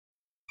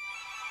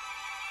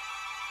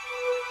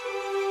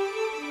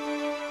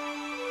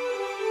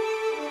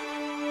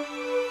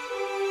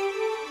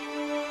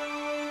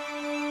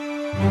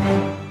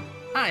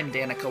I'm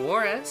Danica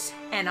Juarez.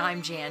 And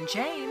I'm Jan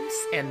James.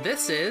 And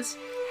this is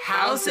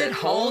How's It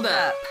Hold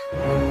Up?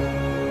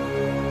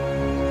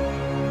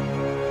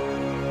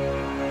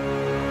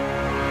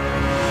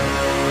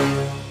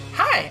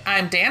 Hi,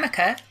 I'm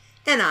Danica.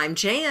 And I'm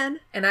Jan.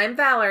 And I'm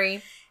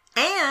Valerie.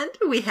 And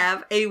we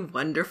have a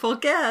wonderful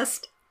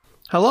guest.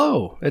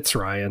 Hello, it's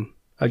Ryan.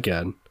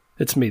 Again.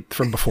 It's me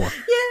from before.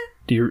 Yeah.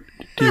 Do you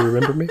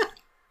remember me?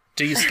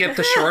 Do you skip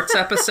the shorts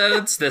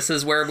episodes? This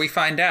is where we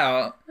find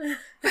out.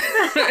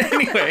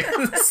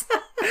 Anyways,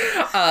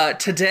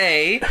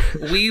 today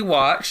we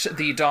watched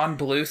the Don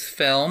Bluth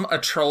film A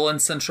Troll in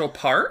Central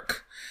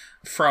Park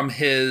from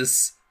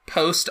his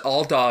post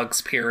All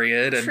Dogs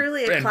period and,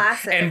 truly a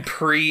classic. And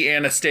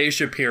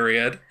pre-Anastasia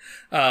period,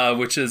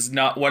 which is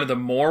not one of the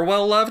more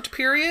well-loved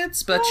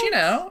periods, but you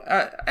know,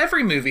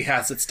 every movie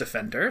has its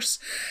defenders.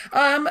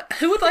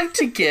 Who would like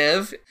to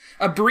give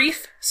a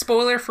brief,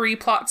 spoiler-free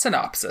plot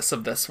synopsis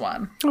of this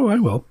one? Oh, I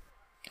will.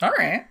 All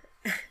right.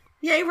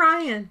 Yay,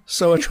 Ryan.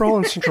 So A Troll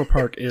in Central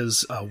Park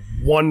is a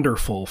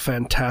wonderful,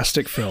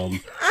 fantastic film.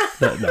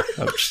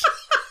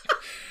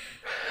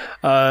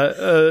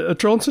 A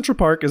Troll in Central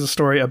Park is a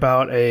story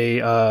about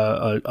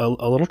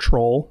a little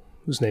troll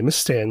whose name is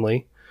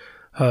Stanley,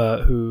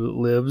 who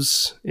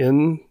lives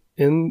in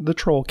the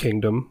Troll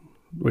Kingdom,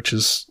 which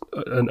is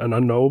an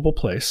unknowable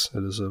place.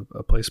 It is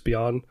a place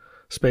beyond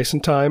space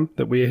and time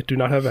that we do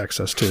not have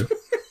access to.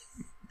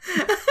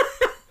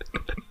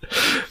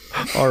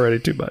 Already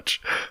too much.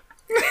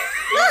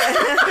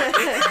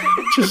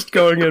 Just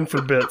going in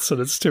for bits, and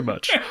it's too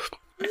much.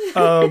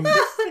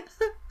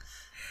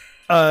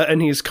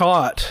 And he's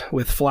caught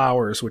with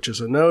flowers, which is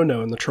a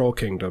no-no in the Troll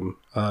Kingdom,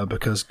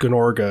 because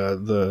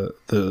Gnorga,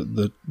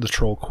 the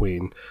Troll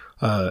Queen,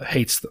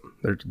 hates them.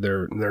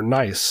 They're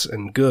nice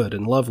and good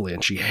and lovely,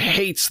 and she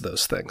hates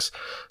those things.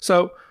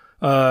 So,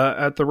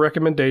 at the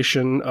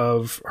recommendation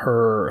of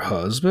her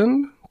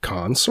husband,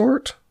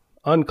 consort,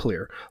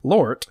 unclear,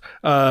 Lort,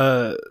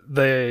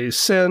 they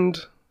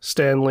send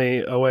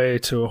Stanley away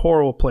to a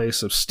horrible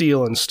place of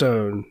steel and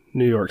stone,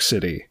 New York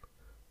City.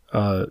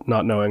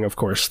 Not knowing, of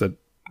course, that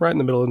right in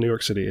the middle of New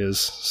York City is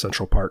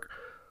Central Park,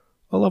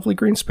 a lovely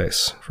green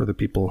space for the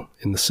people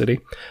in the city.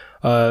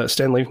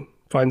 Stanley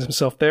finds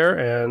himself there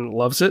and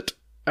loves it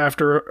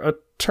after a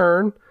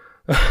turn.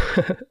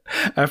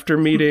 After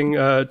meeting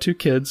two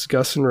kids,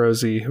 Gus and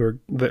Rosie, who are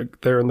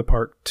there in the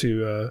park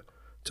to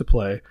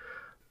play.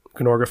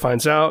 Gnorga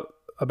finds out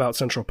about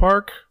Central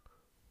Park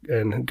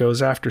and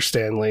goes after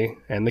Stanley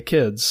and the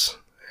kids.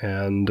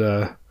 And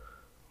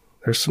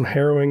there's some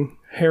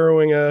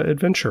harrowing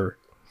adventure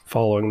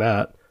following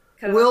that.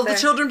 Will the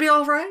children be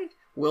all right?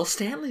 Will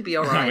Stanley be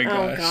all right?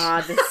 Oh,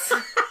 God.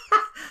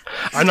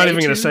 I'm not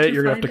even going to say it.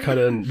 You're going to have to cut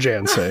in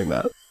Jan saying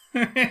that.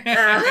 Oh,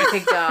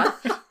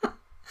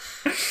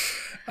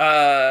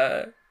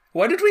 God.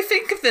 What did we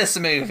think of this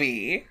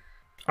movie?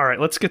 All right,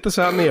 let's get this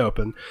out in the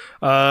open.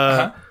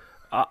 I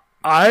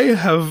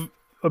have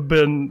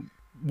been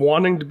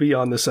wanting to be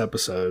on this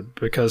episode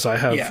because I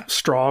have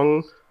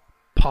strong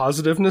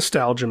positive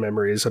nostalgia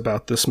memories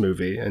about this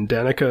movie, and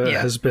Danica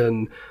has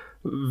been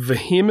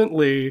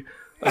vehemently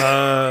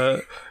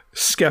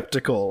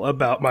skeptical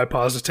about my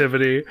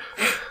positivity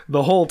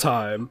the whole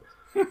time.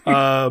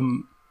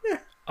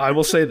 I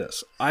will say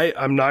this.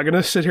 I'm not going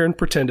to sit here and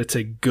pretend it's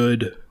a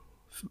good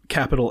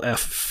capital F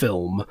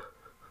film.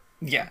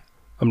 Yeah.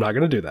 I'm not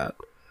going to do that.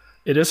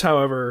 It is,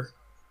 however,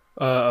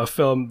 a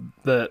film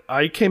that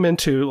I came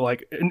into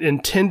like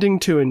intending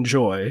to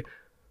enjoy,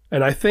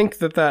 and I think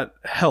that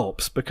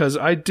helps because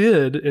I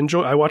did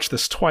enjoy. I watched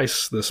this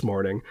twice this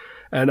morning,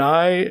 and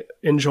I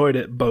enjoyed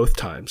it both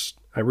times.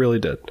 I really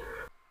did.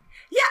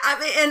 Yeah, I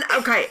mean, and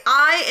okay,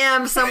 I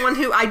am someone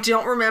who I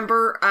don't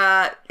remember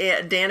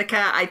Danica.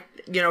 I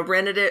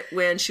rented it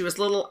when she was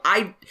little.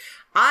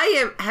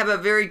 I have a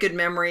very good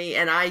memory,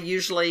 and I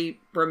usually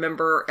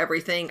remember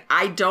everything.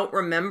 I don't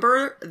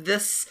remember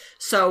this,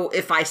 so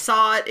if I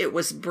saw it, it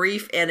was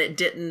brief, and it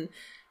didn't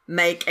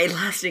make a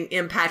lasting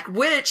impact,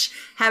 which,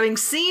 having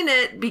seen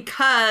it,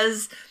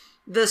 because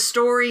the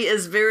story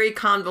is very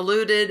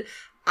convoluted,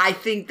 I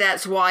think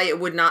that's why it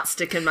would not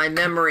stick in my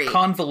memory.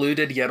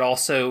 Convoluted, yet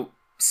also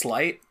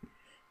slight?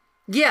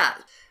 Yeah.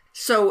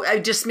 So I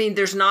just mean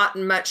there's not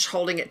much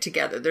holding it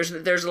together.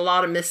 There's a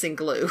lot of missing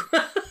glue.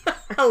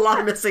 A lot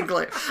of missing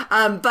glue.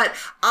 But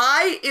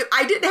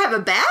I didn't have a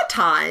bad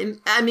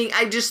time. I mean,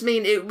 I just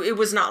mean it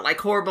was not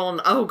like horrible and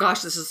oh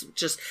gosh, this is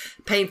just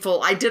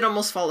painful. I did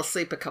almost fall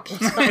asleep a couple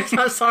of times.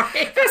 I'm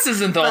sorry. This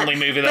isn't the only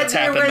movie that's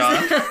happened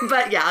on.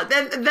 But yeah,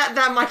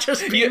 that might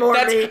just be more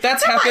me.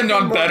 That's happened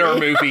on better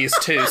movies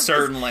too,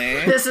 certainly.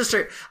 This is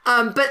true.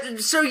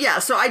 But so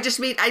I just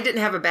mean I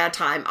didn't have a bad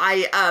time.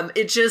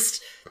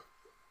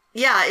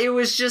 It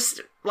was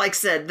just like I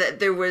said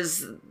that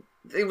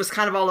it was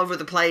kind of all over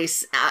the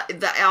place.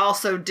 I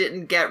also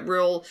didn't get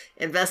real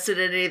invested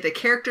in any of the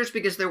characters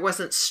because there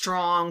wasn't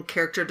strong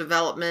character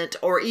development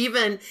or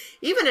even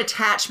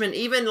attachment,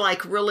 even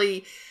like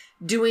really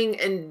doing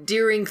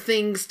endearing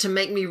things to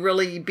make me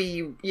really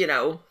be,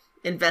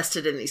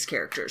 invested in these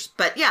characters.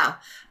 But yeah,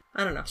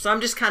 I don't know. So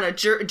I'm just kind of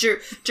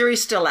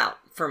jury's still out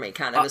for me,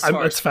 kind of. As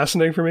far it's as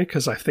fascinating for me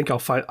because I think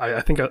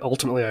I think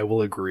ultimately I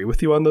will agree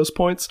with you on those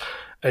points,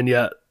 and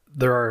yet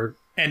there are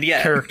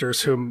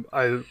characters whom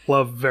I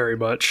love very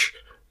much,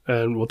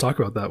 and we'll talk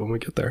about that when we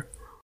get there.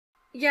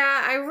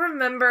 Yeah, I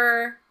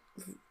remember.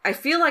 I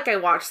feel like I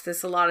watched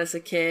this a lot as a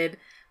kid,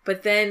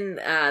 but then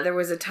there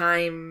was a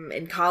time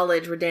in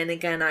college where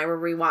Danica and I were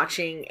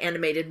rewatching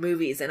animated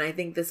movies, and I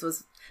think this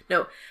was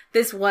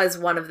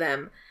one of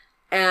them.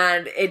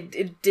 And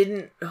it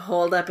didn't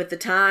hold up at the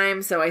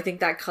time, so I think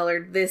that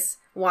colored this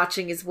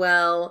watching as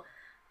well,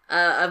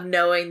 of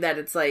knowing that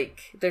it's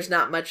like, there's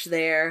not much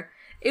there.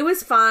 It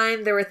was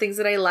fine, there were things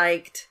that I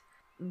liked,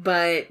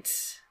 but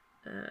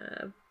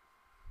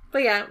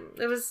yeah,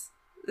 it was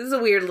a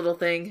weird little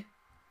thing.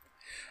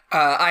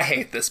 I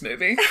hate this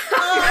movie.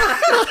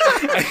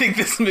 I think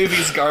this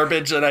movie's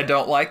garbage and I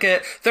don't like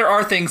it. There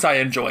are things I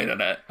enjoyed in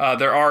it.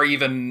 There are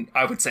even,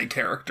 I would say,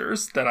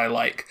 characters that I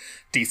like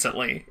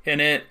decently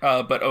in it.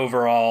 But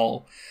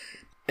overall,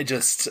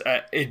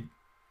 I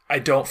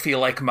don't feel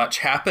like much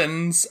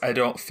happens. I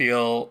don't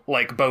feel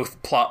like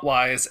both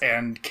plot-wise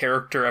and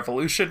character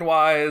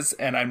evolution-wise.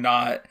 And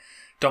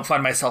don't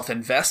find myself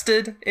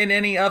invested in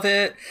any of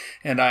it.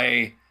 And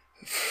I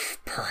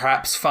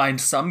perhaps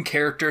find some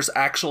characters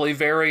actually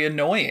very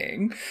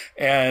annoying,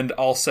 and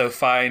also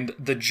find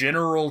the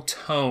general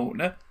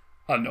tone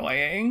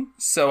annoying.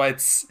 So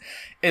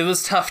it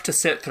was tough to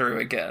sit through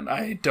again.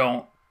 I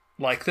don't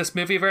like this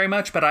movie very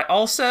much, but I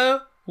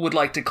also would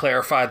like to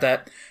clarify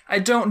that I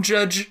don't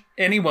judge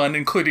anyone,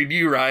 including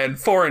you, Ryan,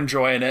 for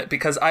enjoying it,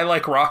 because I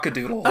like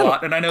Rock-a-Doodle a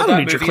lot, and I know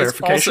that movie is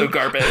also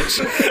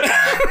garbage.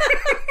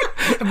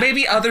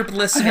 Maybe other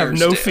listeners I have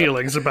no do.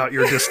 feelings about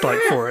your dislike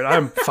for it.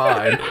 I'm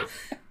fine.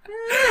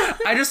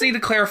 I just need to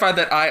clarify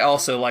that I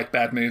also like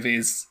bad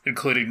movies,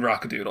 including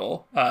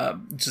Rock-a-Doodle,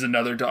 which is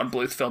another Don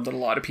Bluth film that a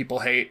lot of people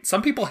hate.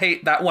 Some people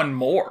hate that one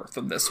more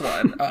than this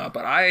one,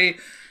 but I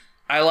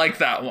like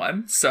that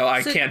one, so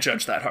I can't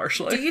judge that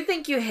harshly. Do you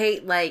think you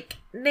hate, like,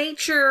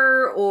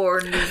 nature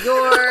or New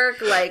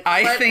York? Like,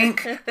 I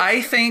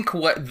think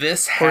what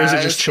this has or is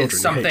it just children?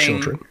 is something. You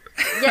hate children?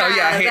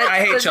 Yeah,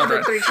 I hate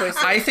children.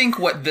 I I think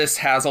what this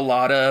has a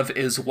lot of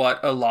is what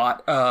a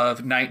lot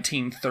of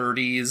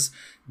 1930s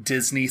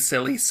Disney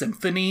silly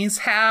symphonies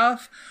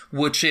have,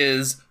 which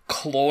is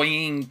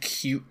cloying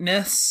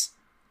cuteness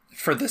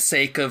for the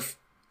sake of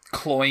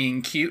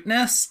cloying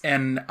cuteness,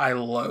 and I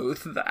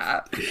loathe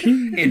that.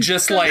 It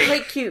just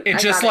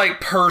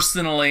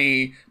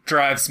personally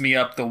drives me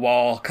up the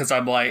wall, because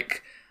I'm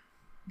like,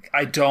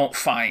 I don't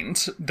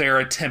find their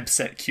attempts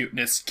at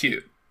cuteness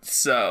cute.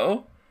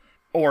 So...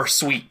 or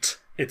sweet.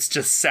 It's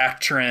just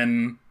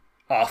saccharine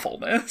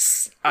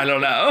awfulness. I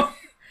don't know.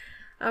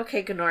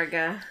 Okay,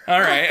 Gnorga. All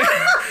right.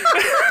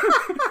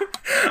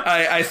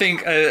 I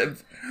think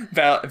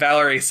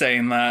Valerie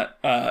saying that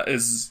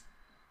is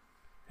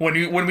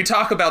when we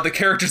talk about the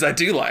characters I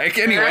do like.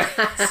 Anyway.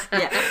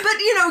 Yeah, but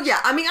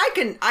I mean,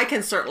 I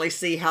can certainly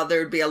see how there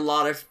would be a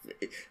lot of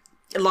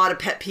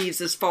pet peeves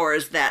as far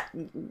as that.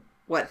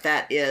 What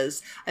that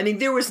is. I mean,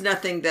 there was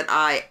nothing that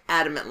I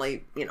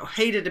adamantly,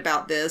 hated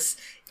about this.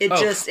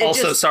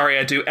 Sorry,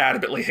 I do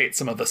adamantly hate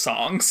some of the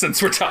songs,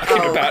 since we're talking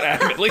about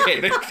adamantly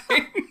hating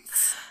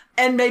things.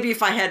 And maybe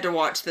if I had to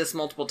watch this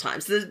multiple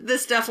times,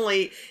 this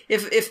definitely,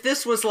 if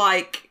this was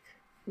like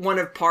one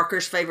of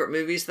Parker's favorite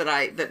movies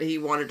that he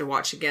wanted to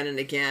watch again and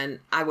again,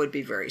 I would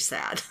be very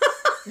sad.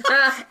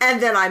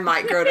 And then I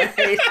might grow to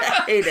hate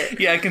it.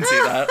 Yeah, I can see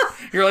that.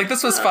 You're like,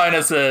 this was fine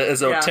as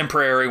a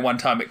temporary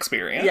one-time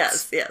experience.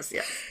 Yes.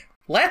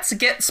 Let's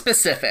get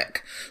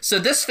specific. So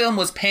this film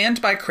was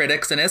panned by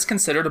critics and is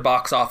considered a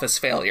box office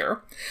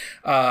failure,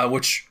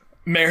 which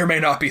may or may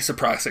not be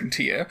surprising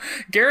to you.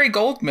 Gary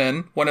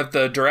Goldman, one of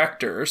the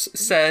directors,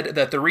 said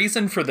that the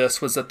reason for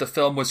this was that the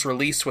film was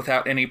released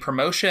without any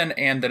promotion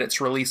and that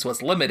its release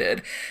was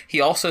limited. He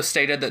also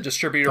stated that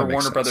distributor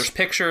Warner Brothers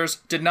Pictures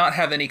did not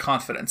have any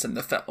confidence in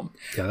the film.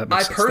 Yeah, that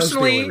makes sense. Those are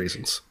the only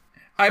reasons.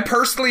 I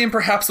personally am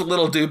perhaps a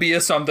little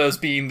dubious on those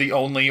being the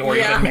only or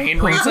even main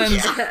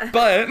reasons,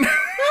 but...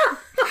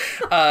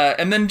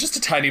 and then just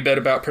a tiny bit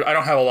about... I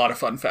don't have a lot of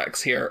fun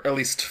facts here. At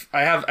least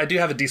I do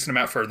have a decent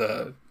amount for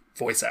the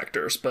voice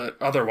actors, but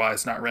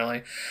otherwise not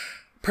really.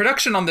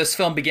 Production on this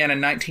film began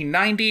in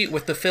 1990,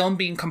 with the film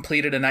being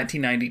completed in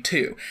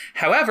 1992.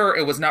 However,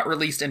 it was not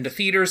released into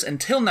theaters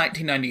until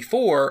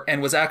 1994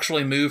 and was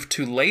actually moved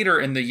to later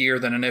in the year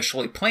than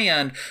initially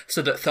planned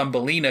so that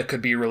Thumbelina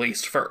could be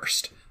released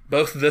first.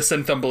 Both this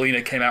and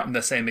Thumbelina came out in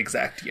the same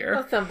exact year.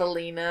 Oh,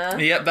 Thumbelina.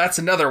 Yep, that's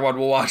another one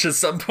we'll watch at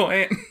some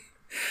point.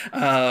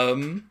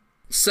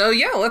 So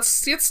yeah,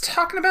 let's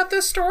talking about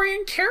this story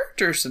and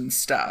characters and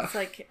stuff. It's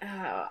like,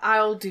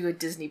 I'll do a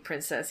Disney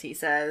princess, he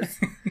says.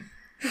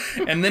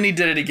 And then he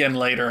did it again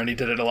later, and he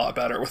did it a lot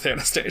better with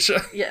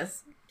Anastasia.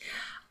 Yes.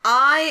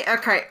 I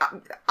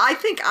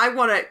think I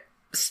want to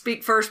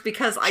speak first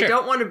because I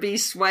don't want to be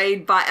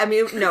swayed by,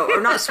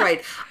 not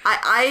swayed.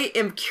 I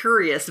am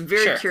curious,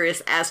 very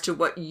curious as to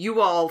what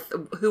you all,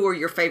 who are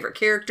your favorite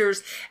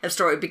characters and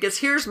story, because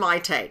here's my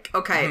take.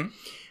 Okay. Mm-hmm.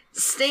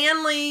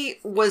 Stanley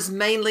was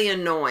mainly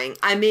annoying.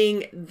 I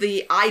mean,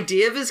 the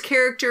idea of his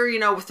character,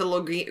 with the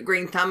little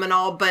green thumb and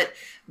all, but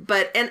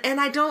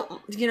I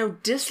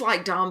don't,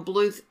 dislike Dom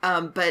Bluth,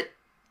 but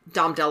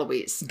Dom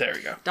DeLuise. There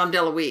you go. Dom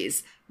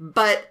DeLuise.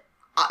 But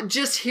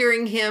just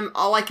hearing him,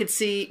 all I could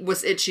see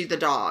was Itchy the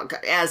dog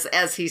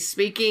as he's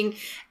speaking.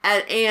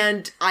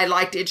 And I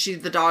liked Itchy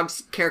the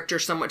dog's character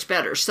so much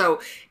better. So,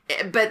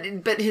 but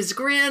his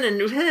grin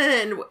and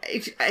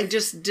I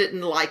just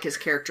didn't like his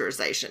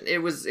characterization. It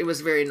was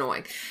very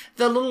annoying.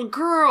 The little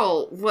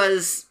girl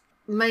was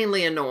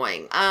mainly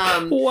annoying.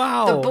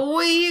 Wow. The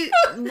boy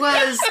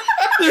was...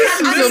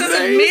 This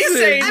isn't me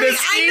saying this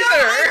I either.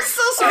 know, I'm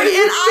so sorry.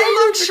 And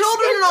I love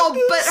children and all,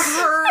 but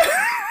her...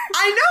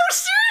 I know,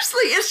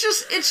 seriously.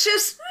 It's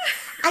just...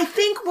 I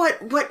think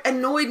what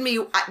annoyed me...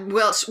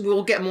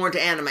 we'll get more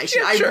into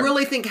animation. Yeah, sure. I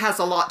really think has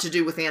a lot to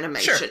do with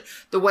animation. Sure.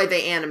 The way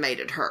they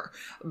animated her.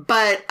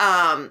 But...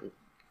 in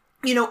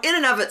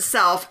and of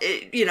itself,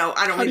 I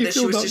don't mean that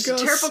she was just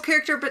Gus? a terrible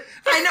character, but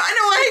I know.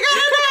 I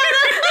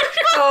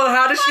Oh,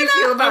 how does she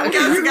feel about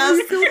Gus?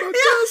 Gus?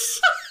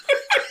 Yes.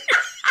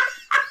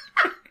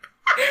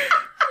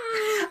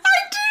 I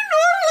do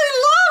normally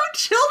love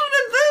children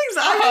and things.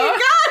 I mean,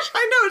 gosh,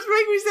 I know it's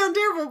making me sound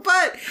terrible,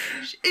 but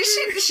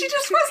she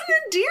just wasn't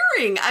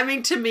endearing. I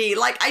mean, to me,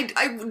 like I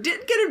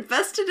didn't get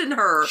invested in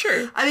her.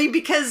 Sure. I mean,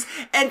 because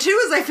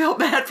I felt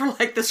bad for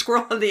like the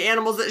squirrel and the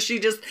animals that she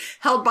just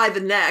held by the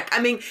neck. I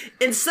mean,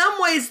 in some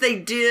ways they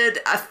did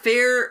a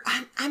fair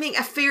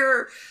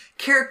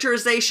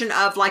characterization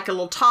of like a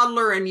little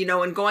toddler and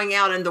and going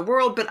out in the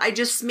world, but I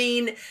just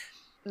mean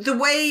the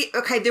way,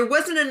 there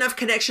wasn't enough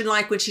connection,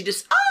 like when she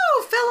just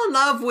fell in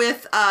love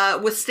with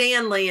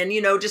Stanley and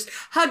just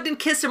hugged and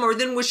kissed him, or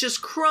then was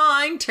just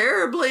crying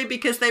terribly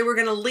because they were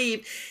going to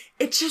leave.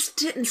 It just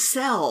didn't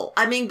sell.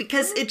 I mean,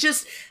 because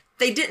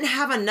they didn't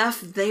have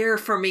enough there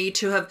for me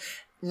to have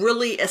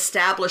really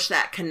established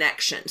that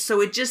connection.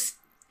 So it just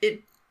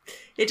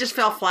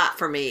fell flat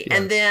for me. Yeah,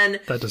 and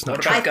then that does not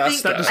What track. about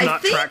Gus, That does though?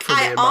 not track for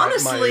me in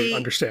honestly, my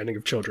understanding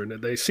of children.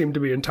 They seem to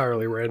be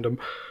entirely random.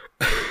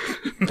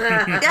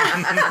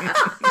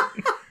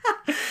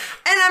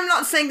 And I'm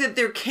not saying that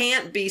there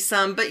can't be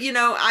some, but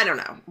I don't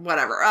know,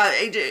 whatever.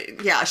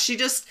 She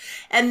just,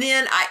 and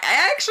then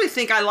I actually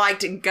think I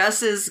liked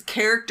Gus's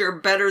character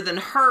better than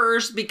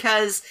hers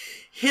because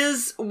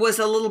his was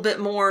a little bit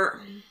more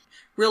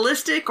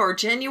realistic or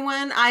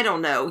genuine. I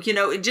don't know.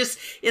 It just,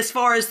 as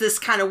far as this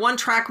kind of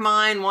one-track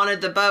mind, wanted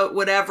the boat,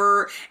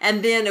 whatever.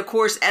 And then, of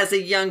course, as a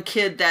young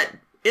kid that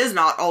is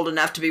not old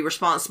enough to be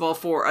responsible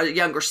for a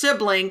younger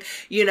sibling,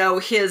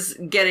 his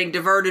getting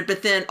diverted,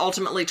 but then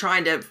ultimately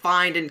trying to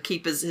find and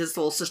keep his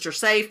little sister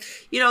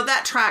safe,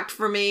 that tracked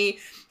for me.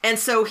 And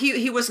so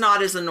he was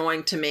not as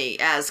annoying to me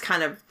as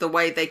kind of the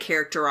way they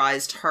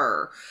characterized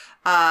her.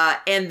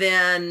 And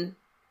then,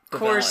 of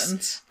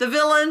course, the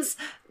villains,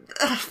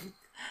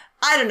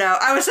 I don't know.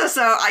 I was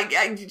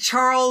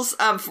Charles,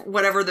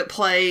 whatever that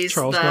plays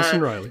Charles Nelson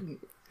Riley.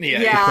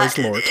 Yeah, He plays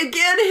Lord.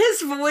 Again,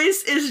 his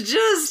voice is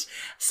just,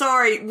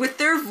 sorry, with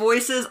their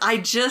voices, I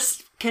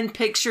just can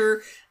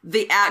picture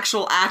the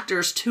actual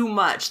actors too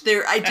much.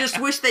 I just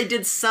wish they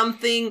did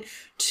something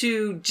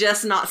to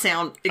just not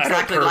sound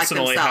exactly like themselves. I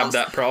don't personally have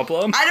that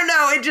problem. I don't know.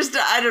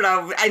 I don't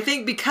know. I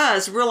think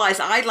because realize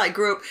I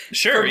grew up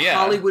from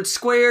Hollywood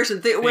Squares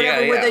and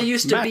where they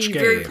used to Match be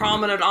Game. very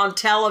prominent on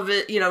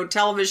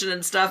television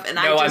and stuff. And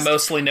I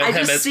mostly know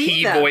him as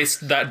he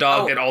voiced that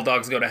dog in All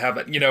Dogs Go to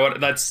Heaven. You know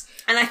what? That's...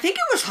 And I think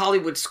it was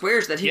Hollywood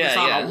Squares that he was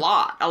on a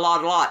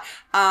lot.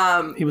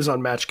 He was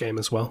on Match Game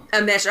as well.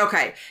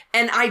 Okay.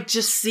 And I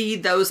just see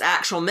those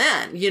actual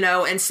men,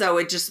 and so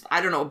it just,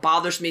 I don't know, it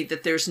bothers me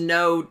that there's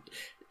no,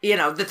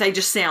 that they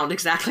just sound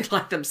exactly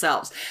like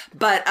themselves.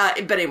 But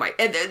anyway,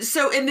 and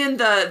then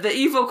the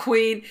evil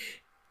queen,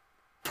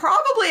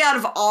 probably out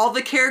of all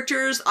the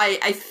characters,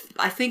 I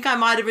think I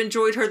might have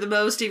enjoyed her the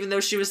most, even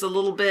though she was a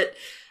little bit,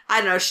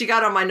 I don't know, she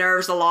got on my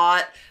nerves a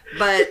lot,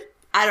 but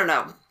I don't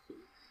know.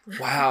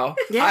 Wow.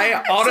 Yeah.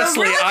 I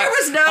honestly, So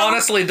really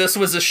honestly, this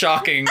was a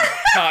shocking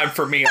time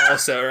for me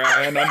also,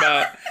 Ryan.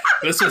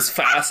 This was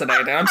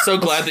fascinating. I'm so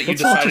glad that you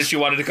decided you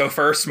wanted to go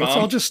first, Mom. Let's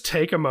all just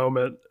take a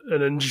moment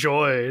and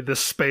enjoy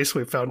this space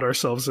we found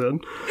ourselves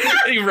in.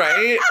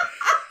 Right?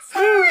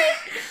 Sorry.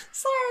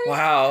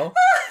 Wow.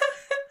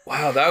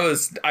 Wow, that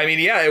was,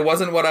 it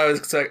wasn't what I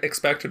was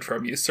expected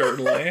from you,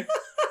 certainly.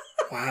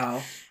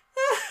 Wow.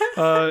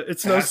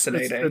 It's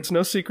Fascinating. it's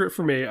no secret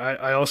for me.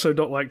 I also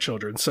don't like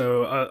children,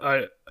 so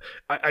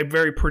I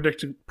very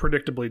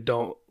predictably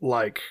don't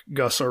like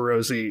Gus or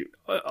Rosie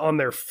on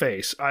their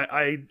face.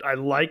 I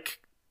like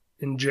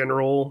in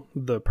general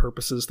the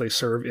purposes they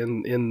serve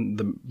in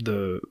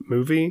the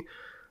movie.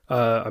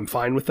 I'm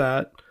fine with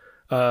that,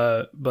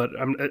 but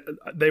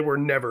they were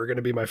never going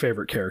to be my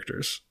favorite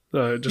characters,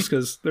 just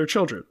because they're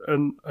children,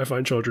 and I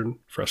find children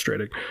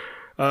frustrating.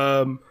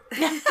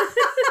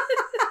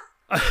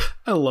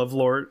 I love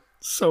Lort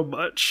so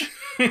much.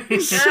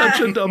 He's such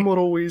a dumb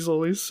little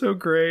weasel. He's so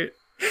great.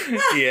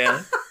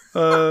 Yeah.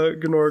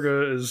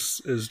 Gnorga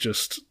is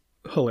just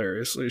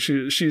hilariously.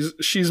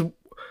 She's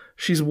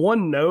she's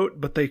one note,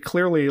 but they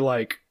clearly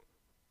like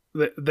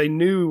they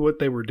knew what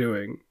they were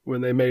doing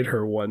when they made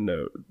her one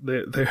note.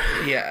 They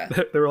Yeah.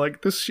 they were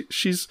like, this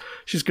she's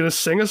gonna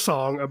sing a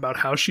song about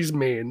how she's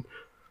mean.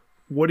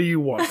 What do you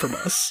want from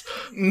us?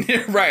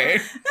 Right.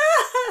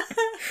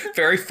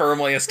 Very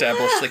firmly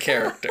established the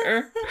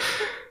character.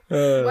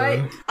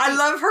 What? I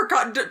love her.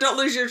 Don't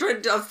lose your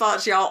train of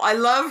thoughts, y'all. I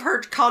love her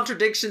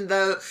contradiction,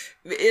 though,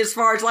 as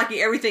far as liking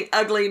everything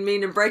ugly and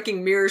mean and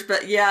breaking mirrors,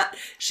 but yet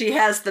she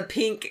has the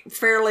pink,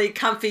 fairly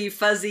comfy,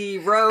 fuzzy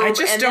robe. I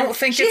just don't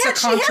think it's a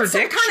contradiction. She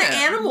had some kind of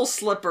animal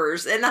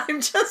slippers, and I'm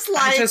just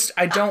like,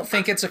 I don't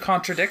think it's a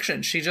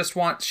contradiction. She just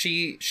wants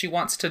she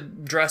wants to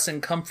dress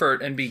in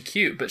comfort and be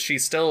cute, but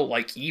she's still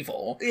like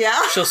evil.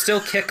 Yeah. She'll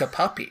still kick a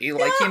puppy.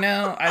 Like, you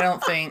know, I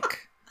don't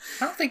think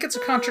it's a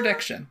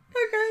contradiction.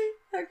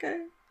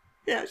 Okay.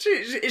 Yeah,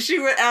 she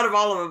went out of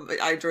all of them.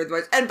 I enjoyed the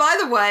most. And by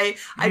the way,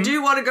 I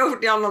do want to go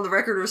down on the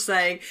record of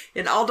saying,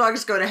 in All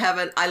Dogs Go to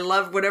Heaven, I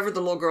love whatever the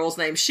little girl's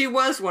name. She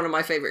was one of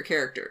my favorite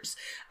characters.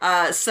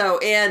 And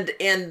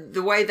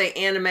the way they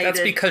animated.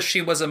 That's because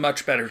she was a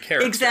much better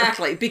character.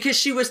 Exactly, because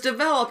she was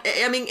developed.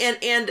 I mean,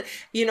 and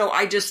you know,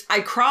 I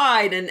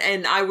cried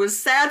and I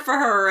was sad for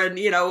her and,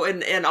 you know,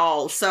 and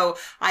all. So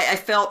I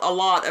felt a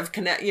lot of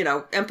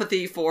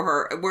empathy for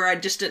her, where I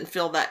just didn't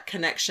feel that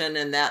connection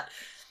and that,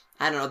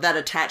 I don't know, that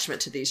attachment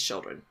to these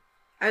children.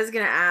 I was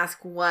gonna ask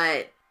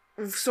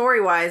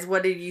story-wise,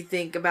 what did you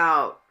think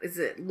about, is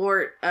it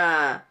Lort,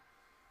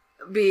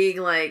 being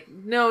like,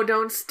 no,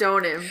 don't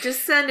stone him,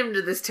 just send him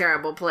to this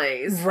terrible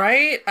place.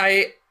 Right?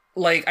 I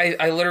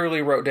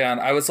literally wrote down,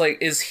 I was like,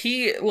 is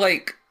he,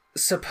 like,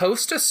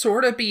 supposed to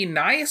sort of be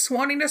nice,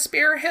 wanting to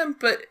spare him?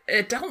 But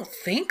I don't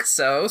think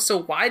so.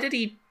 So why did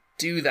he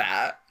do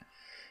that?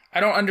 I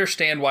don't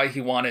understand why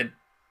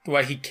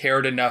he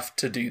cared enough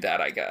to do that,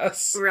 I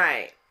guess.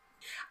 Right.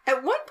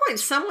 At one point,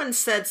 someone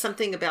said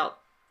something about,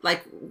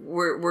 like,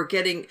 we're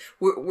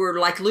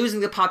like losing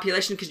the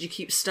population because you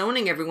keep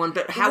stoning everyone,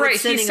 but how right,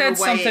 it's sending he said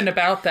away something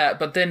about that,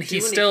 but then he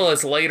still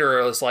is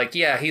later was like,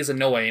 yeah, he's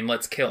annoying,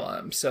 let's kill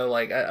him. So,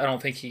 like, I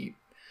don't think it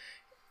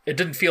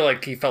didn't feel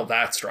like he felt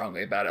that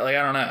strongly about it. Like,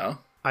 I don't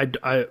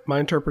know. My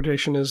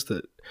interpretation is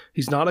that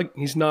he's not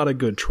a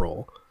good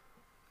troll.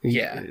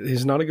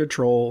 He's not a good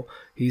troll.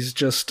 He's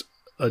just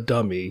a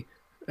dummy,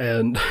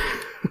 and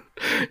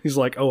he's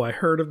like, oh, I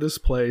heard of this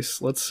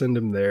place. Let's send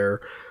him there.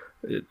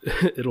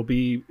 It'll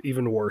be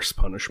even worse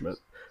punishment.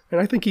 And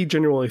I think he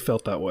genuinely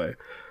felt that way.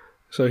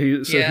 So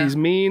he's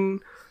mean.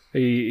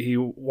 He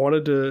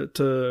wanted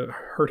to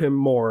hurt him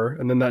more,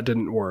 and then that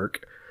didn't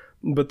work.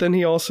 But then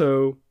he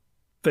also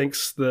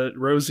thinks that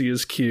Rosie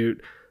is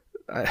cute.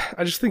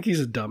 I just think he's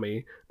a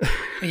dummy.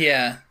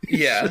 Yeah. He's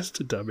just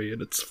a dummy,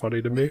 and it's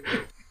funny to me.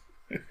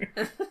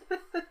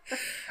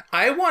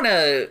 I want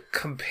to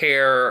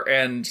compare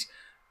and...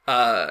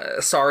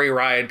 sorry,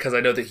 Ryan, because I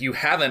know that you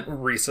haven't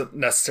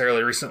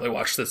necessarily recently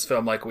watched this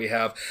film like we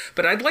have,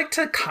 but I'd like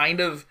to kind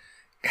of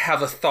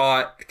have a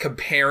thought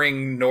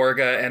comparing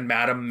Norga and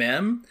Madame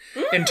Mim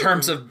in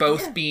terms of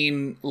both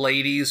being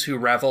ladies who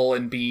revel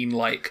in being,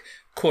 like,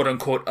 quote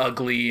unquote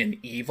ugly and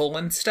evil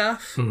and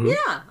stuff. Mm-hmm.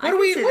 Yeah, what do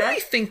we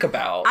think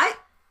about? I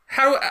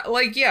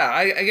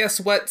guess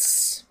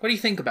what do you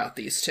think about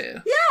these two?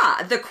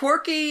 Yeah, the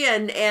quirky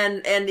and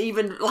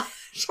even like,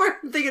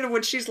 I'm thinking of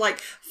when she's like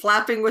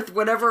flapping with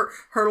whatever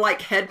her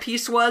like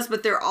headpiece was,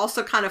 but they're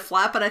also kind of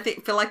flapping. I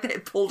feel like they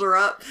had pulled her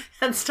up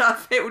and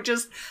stuff. It would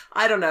just,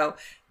 I don't know,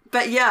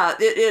 but yeah,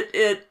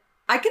 it.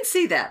 I can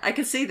see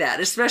that,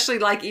 especially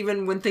like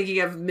even when thinking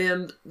of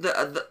Mim,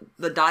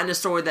 the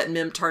dinosaur that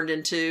Mim turned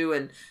into,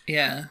 and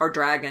or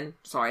dragon.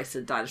 Sorry, I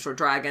said dinosaur,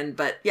 dragon,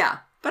 but yeah.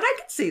 But I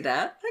can see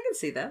that.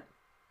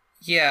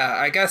 Yeah,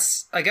 I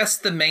guess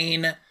the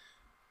main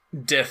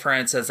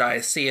difference as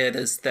I see it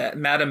is that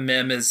Madame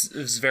Mim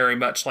is very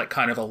much like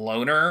kind of a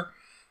loner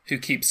who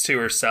keeps to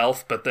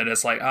herself, but then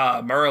it's like,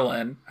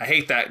 Merlin, I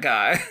hate that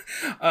guy.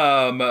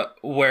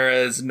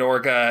 Whereas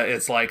Norga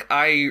is like,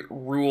 I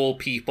rule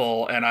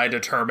people and I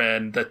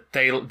determine that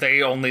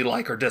they only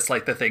like or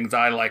dislike the things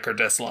I like or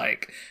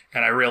dislike.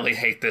 And I really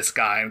hate this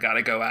guy and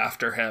gotta go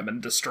after him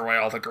and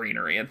destroy all the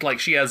greenery. And like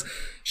she has,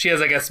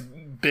 I guess,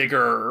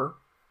 bigger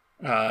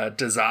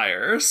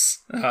desires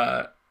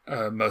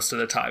most of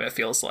the time, it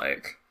feels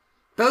like.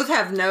 Both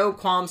have no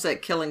qualms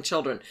at killing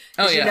children.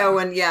 Oh, yeah. You know,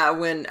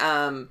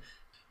 when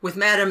with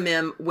Madame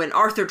Mim, when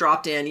Arthur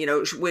dropped in, you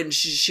know, when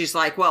she's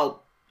like,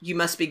 well, you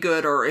must be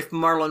good, or if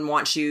Merlin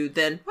wants you,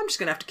 then I'm just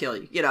gonna have to kill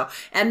you, you know.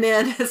 And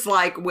then it's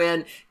like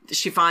when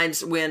she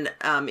finds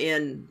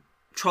in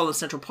Troll in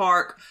Central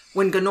Park,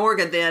 when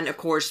Gnorga then, of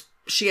course,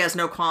 she has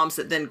no qualms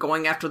at then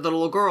going after the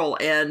little girl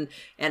and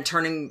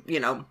turning,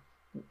 you know,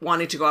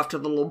 wanting to go after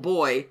the little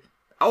boy,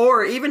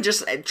 or even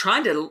just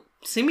trying to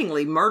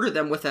seemingly murder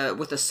them with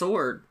a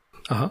sword.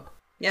 Uh-huh.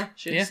 Yeah,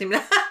 she just seemed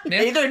to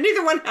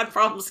neither one had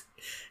problems.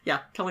 Yeah,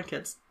 killing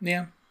kids.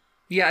 Yeah.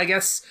 Yeah, I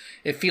guess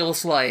it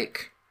feels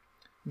like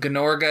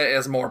Gnorga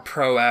is more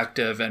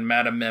proactive and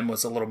Madame Mim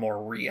was a little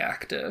more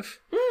reactive.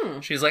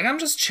 She's like, I'm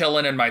just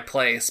chilling in my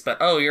place, but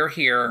oh, you're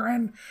here,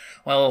 and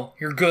well,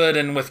 you're good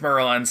and with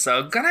Merlin,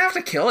 so gonna have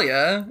to kill you.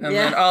 And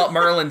then, oh,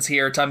 Merlin's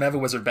here, time to have a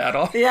wizard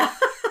battle. Yeah.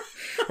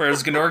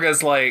 Whereas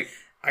Gnorga's like,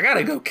 I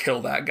gotta go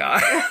kill that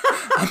guy.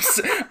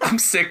 I'm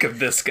sick of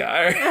this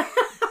guy.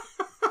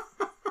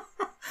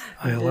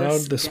 I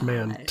allowed this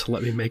man to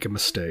let me make a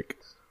mistake,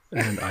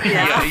 and I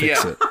have to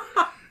fix it.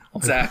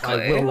 Exactly.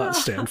 I will not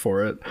stand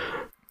for it.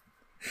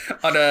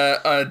 On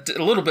a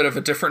little bit of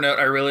a different note,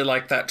 I really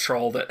like that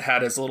troll that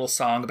had his little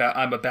song about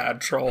I'm a bad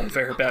troll,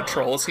 very bad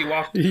troll as he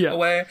walked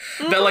away.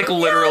 That like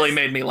literally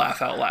made me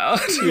laugh out loud.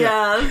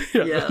 Yes.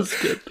 Yeah, Yes.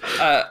 that's good.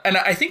 And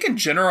I think in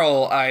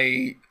general,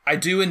 I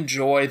do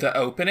enjoy the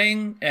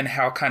opening and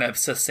how kind of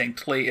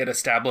succinctly it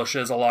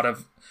establishes a lot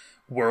of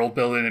world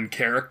building and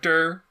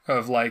character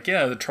of like,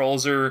 yeah, the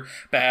trolls are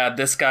bad.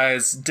 This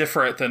guy's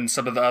different than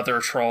some of the other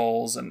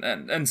trolls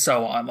and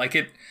so on. Like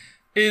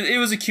it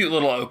was a cute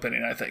little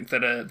opening, I think,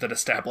 that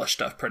established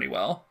stuff pretty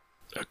well.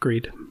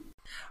 Agreed.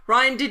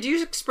 Ryan, did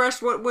you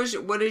express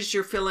what is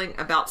your feeling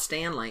about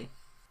Stanley?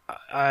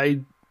 I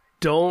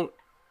don't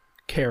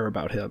care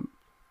about him.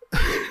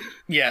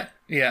 Yeah.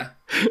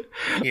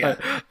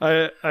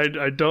 I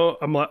don't.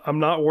 I'm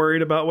not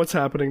worried about what's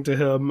happening to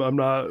him. I'm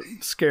not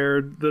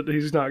scared that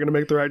he's not going to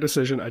make the right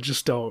decision. I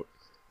just don't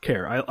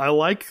care. I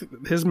like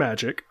his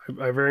magic.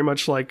 I very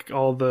much like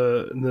all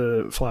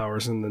the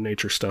flowers and the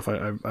nature stuff.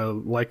 I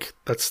like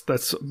that's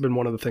been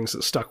one of the things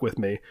that stuck with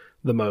me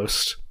the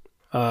most.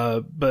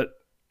 But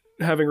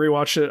having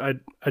rewatched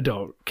it, I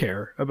don't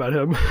care about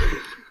him.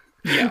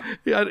 Yeah.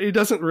 Yeah, it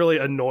doesn't really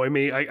annoy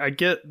me. I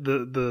get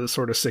the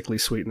sort of sickly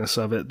sweetness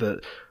of it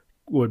that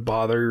would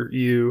bother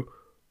you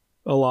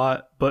a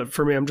lot, but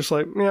for me, I'm just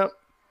like, yeah,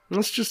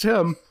 that's just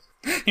him.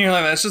 You're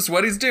like, that's just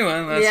what he's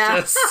doing.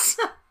 That's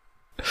just...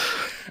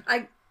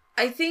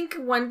 I think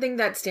one thing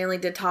that Stanley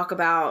did talk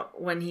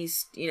about when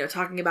he's,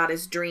 talking about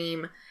his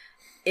dream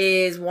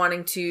is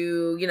wanting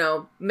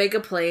to, make a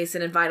place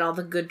and invite all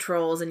the good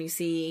trolls, and you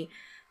see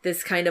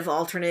this kind of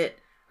alternate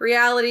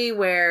reality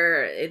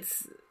where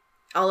it's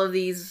all of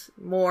these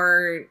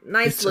more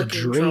nice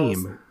looking trolls. It's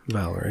a dream,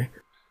 Valerie.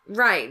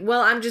 Right.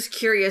 Well, I'm just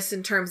curious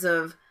in terms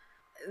of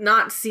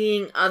not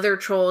seeing other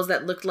trolls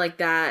that looked like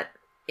that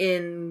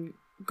in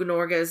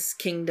Gnorga's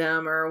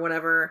kingdom or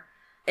whatever.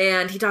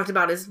 And he talked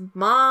about his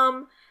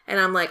mom, and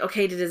I'm like,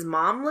 okay, did his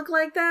mom look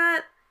like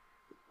that?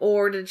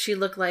 Or did she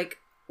look like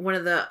one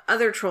of the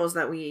other trolls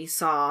that we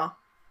saw?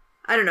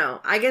 I don't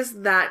know. I guess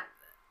that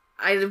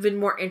I'd have been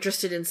more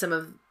interested in some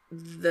of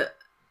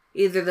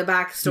either the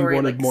backstory. You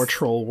wanted more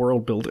troll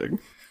world building.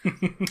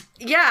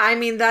 Yeah, I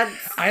mean,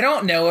 that's... I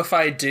don't know if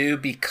I do,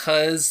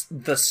 because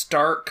the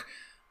stark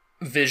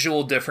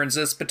visual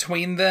differences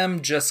between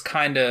them just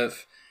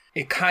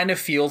it kind of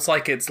feels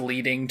like it's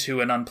leading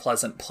to an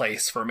unpleasant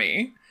place for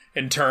me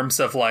in terms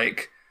of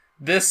like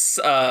this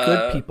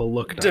good people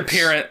look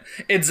nice.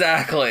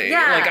 Exactly.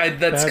 Yeah. Like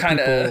that's Bad kind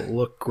of people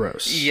look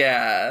gross.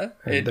 Yeah.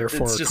 And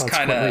therefore it's just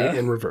consequently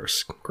in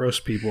reverse. Gross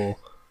people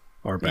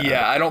are bad.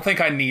 Yeah, I don't think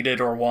I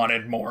needed or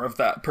wanted more of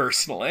that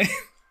personally.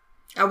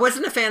 I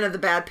wasn't a fan of the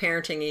bad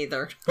parenting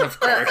either. Of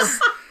course.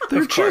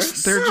 They're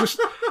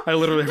just I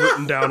literally have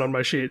written down on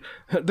my sheet.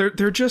 They're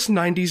just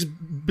 90s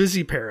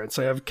busy parents.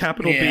 I have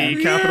capital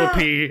B, capital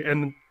P,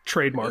 and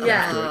trademark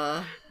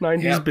after it.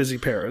 90s busy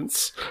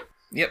parents.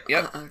 Yep.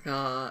 Oh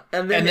god.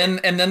 And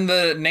then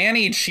the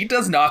nanny, she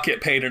does not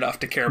get paid enough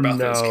to care about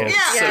those kids.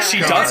 Yeah. So she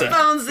doesn't.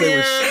 Phones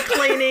in,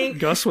 cleaning.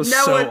 Gus was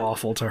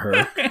awful to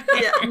her.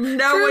 Yeah,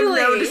 no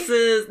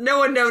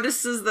one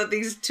notices that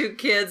these two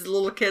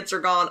little kids are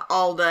gone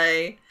all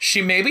day.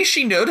 Maybe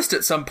she noticed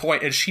at some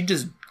point and she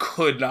just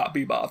could not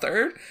be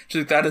bothered.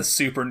 She's like, that is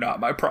super not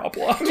my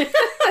problem.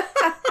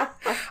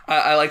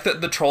 I like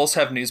that the trolls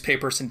have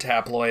newspapers and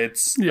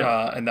tabloids,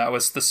 and that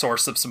was the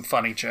source of some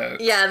funny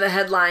jokes. Yeah, the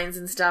headlines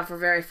and stuff were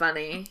very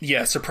funny.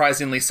 Yeah,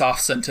 surprisingly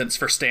soft sentence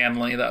for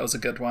Stanley. That was a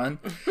good one.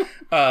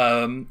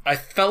 I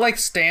felt like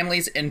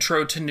Stanley's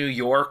intro to New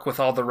York with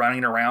all the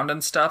running around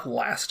and stuff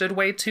lasted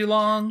way too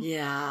long.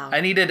 Yeah. I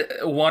needed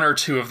one or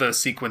two of those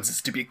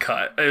sequences to be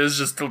cut. It was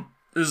just...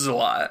 This is a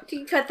lot. You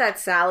can cut that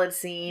salad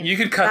scene. You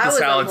could cut the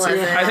salad scene.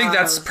 I think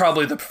that's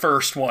probably the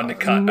first one to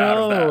cut out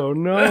of that.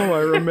 No, I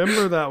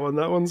remember that one.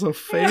 That one's a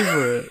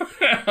favorite.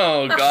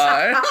 Oh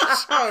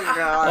gosh. Oh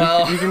god.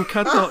 Well, you can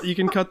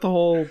cut the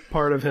whole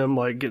part of him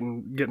like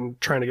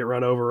trying to get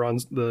run over on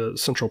the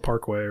Central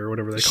Parkway or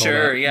whatever they call it.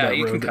 Sure, yeah,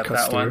 you can cut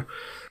that one.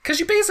 Because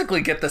you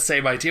basically get the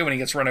same idea when he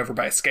gets run over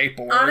by a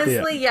skateboard.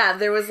 Honestly, yeah,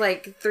 there was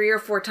like 3 or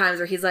 4 times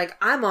where he's like,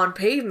 I'm on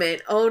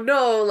pavement. Oh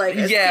no, like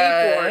a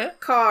skateboard,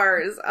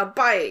 cars, a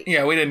bike.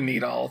 Yeah, we didn't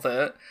need all of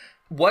it.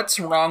 What's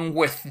wrong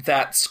with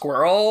that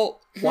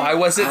squirrel? Why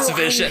was its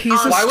vision?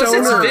 Why was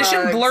its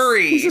vision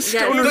blurry? He's a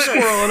stoner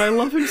squirrel, and I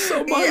love him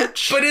so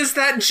much. But is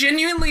that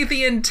genuinely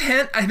the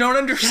intent? I don't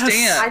understand.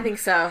 Yes, I think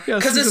so.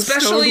 Because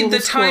especially the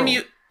time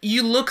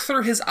you look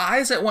through his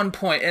eyes at one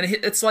point, and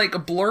it's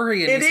like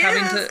blurry, and he's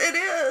having to. It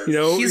is. You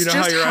know he's how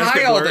just your eyes high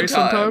get all the blurry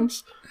time.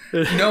 sometimes?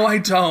 No, I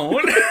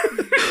don't.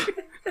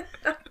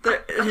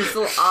 His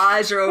little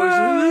eyes are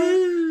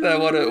always.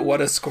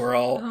 What a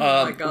squirrel.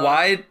 my God.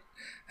 Why?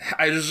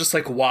 I was just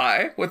like,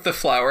 why? With the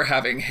flower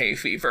having hay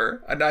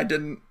fever. And I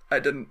didn't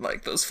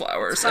like those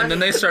flowers. And then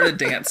they started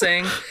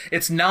dancing.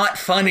 It's not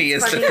funny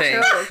is the funny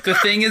thing. joke. The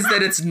thing is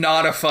that it's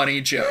not a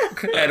funny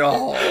joke at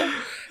all.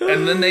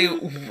 And then they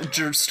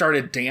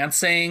started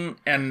dancing,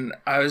 and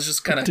I was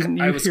just kind of, Didn't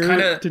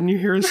you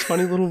hear his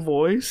funny little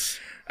voice?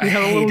 He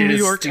had a little hated New his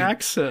York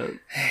accent.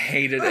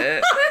 hated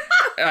it.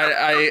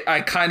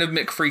 I kind of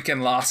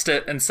McFreakin lost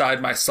it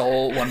inside my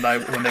soul when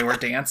they were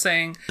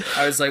dancing.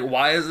 I was like,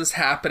 why is this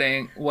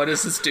happening? What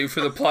does this do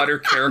for the plot or You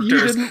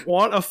characters? didn't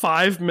want a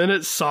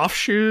 5-minute soft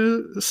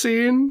shoe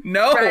scene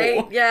No.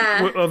 Right?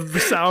 Yeah. of the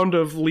sound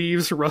of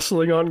leaves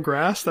rustling on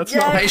grass? That's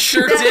not I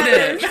sure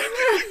didn't.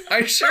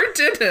 I sure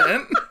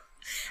didn't.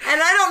 And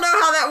I don't know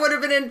how that would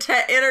have been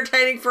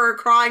entertaining for a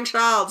crying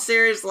child.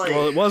 Seriously.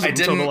 Well, it wasn't I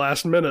until the didn't-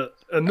 last minute,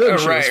 and then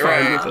she was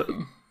fine with it.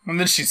 And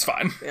then she's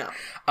fine. Yeah.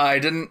 I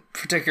didn't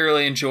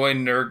particularly enjoy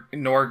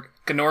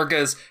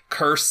Ganorga's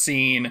curse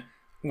scene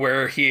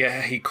where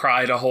he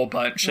cried a whole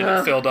bunch and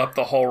it filled up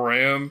the whole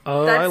room.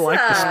 Oh, I That's, like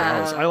the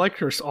spells. I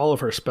liked all of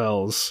her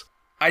spells.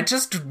 I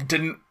just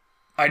didn't.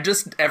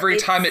 Every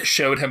time it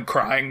showed him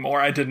crying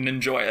more, I didn't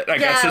enjoy it. I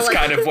guess is like-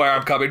 kind of where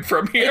I'm coming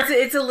from here.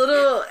 It's a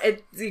little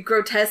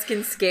grotesque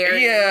and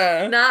scary.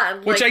 Yeah. Not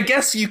like, Which I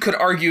guess you could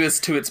argue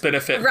is to its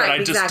benefit, but Right, I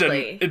just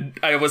exactly. didn't.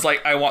 I was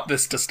like, I want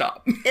this to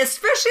stop.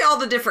 Especially all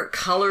the different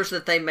colors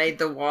that they made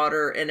the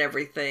water and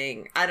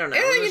everything. I don't know.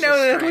 Yeah, It was you know,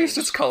 just at least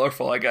strange. it's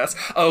colorful, I guess.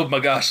 Oh my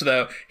gosh,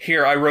 though.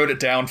 Here, I wrote it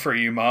down for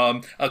you,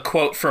 Mom. A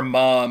quote from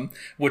Mom,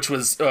 which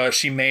was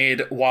she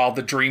made while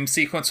the dream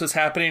sequence was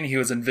happening. He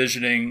was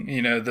envisioning,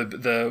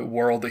 the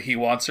world that he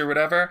wants or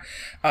whatever.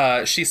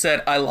 She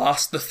said, "I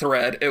lost the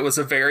thread. It was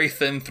a very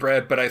thin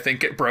thread, but I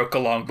think it broke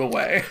along the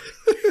way."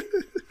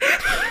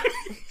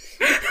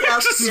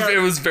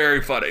 It was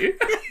very funny.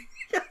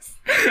 I was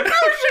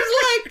just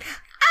like,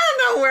 I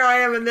don't know where I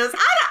am in this.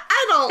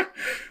 I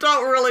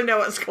don't really know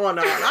what's going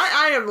on.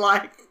 I am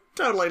like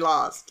totally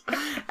lost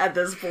at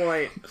this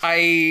point.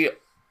 I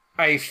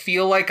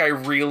feel like I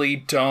really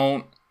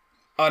don't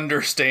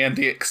understand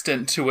the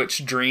extent to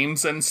which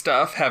dreams and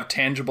stuff have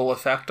tangible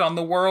effect on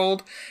the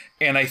world.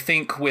 And I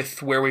think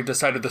with where we've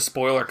decided the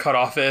spoiler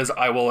cutoff is,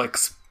 I will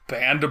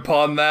expand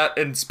upon that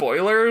in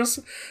spoilers.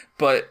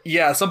 But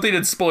yeah, something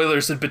in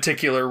spoilers in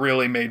particular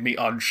really made me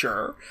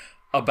unsure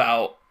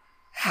about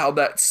how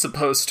that's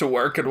supposed to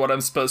work and what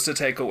I'm supposed to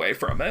take away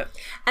from it.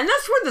 And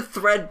that's where the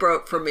thread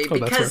broke for me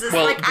because right. it's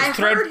Well, like the I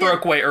thread heard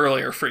broke him. way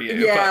earlier for you.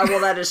 Yeah, but- well,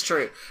 that is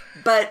true.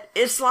 But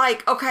it's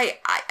like, okay,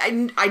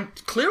 I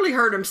clearly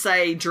heard him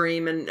say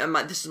dream and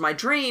this is my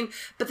dream.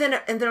 But then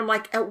I'm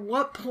like, at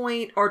what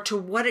point or to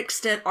what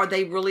extent are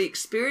they really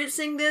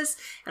experiencing this?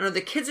 And are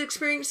the kids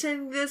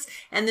experiencing this?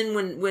 And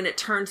then when it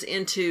turns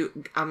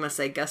into, I'm going to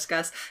say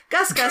Gus's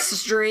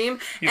dream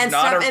and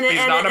not stuff. a- And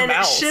he's not a it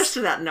mouse. shifts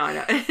to that. No, I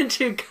know.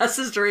 Into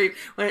Gus's dream.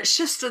 When it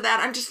shifts to that,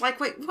 I'm just like,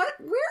 wait, what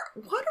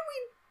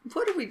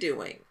are we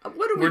doing?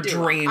 What are we We're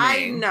doing? I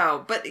dreaming.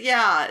 know, but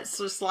yeah, it's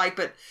just like,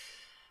 but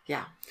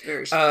yeah,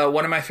 very strange.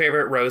 one of my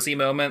favorite Rosie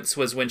moments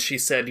was when she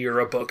said, "You're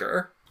a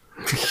booger."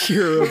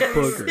 You're a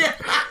booger.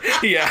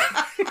 Yeah.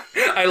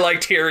 I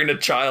liked hearing a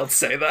child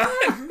say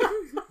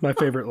that. My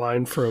favorite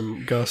line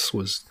from Gus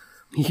was,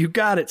 "You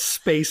got it,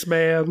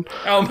 spaceman."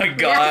 Oh my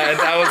god,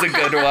 that was a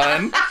good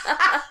one.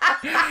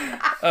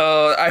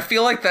 I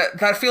feel like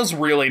that feels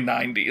really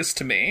 90s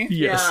to me.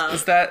 Yes. Yeah.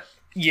 Is that...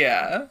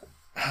 Yeah.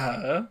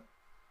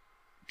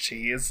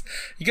 Jeez.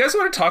 You guys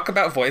want to talk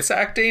about voice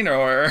acting,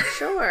 or...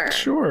 Sure.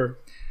 Sure.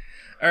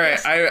 All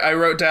right, I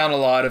wrote down a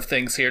lot of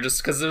things here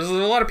just because there's a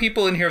lot of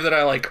people in here that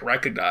I,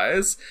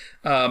 recognize.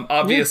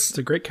 It's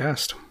a great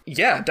cast.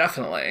 Yeah,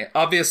 definitely.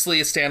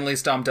 Obviously,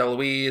 Stanley's Dom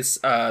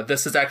DeLuise.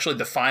 This is actually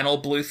the final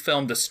Bluth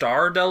film to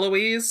star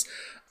DeLuise,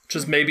 which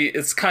is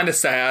it's kind of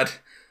sad,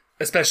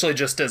 especially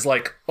just as,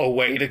 a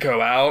way to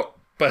go out.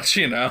 But,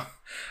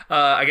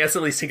 I guess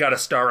at least he got a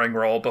starring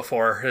role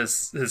before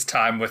his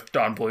time with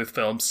Don Bluth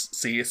films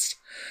ceased.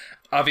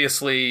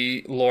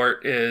 Obviously,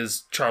 Lort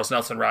is Charles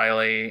Nelson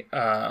Riley.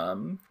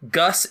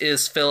 Gus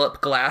is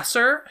Philip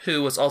Glasser,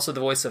 who was also the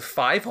voice of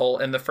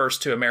Fievel in the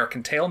first two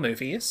American Tail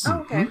movies. Oh,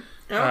 okay.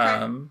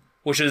 Okay.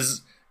 Which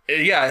is,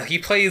 yeah,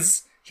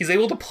 he's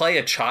able to play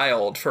a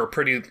child for a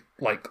pretty,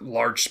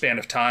 large span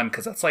of time,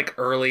 because that's,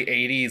 early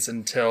 80s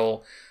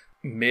until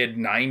mid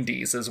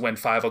 90s is when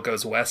Fievel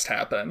Goes West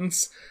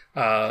happens.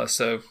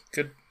 So,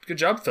 good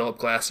job, Philip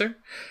Glasser.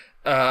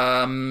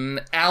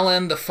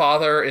 Alan, the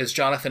father, is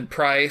Jonathan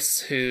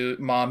Pryce, who,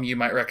 Mom, you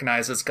might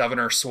recognize as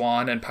Governor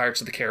Swan in Pirates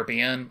of the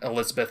Caribbean,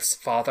 Elizabeth's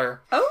father.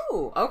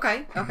 Oh,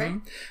 okay.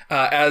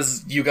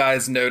 As you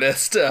guys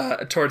noticed,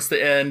 towards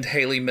the end,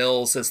 Haley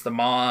Mills is the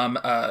mom,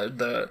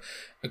 the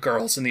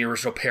girls in the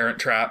original Parent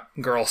Trap,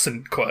 girls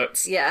in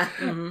quotes. Yeah.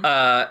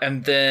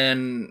 And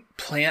then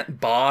Plant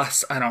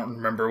Boss, I don't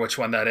remember which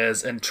one that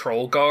is, and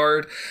Troll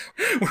Guard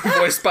were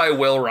voiced by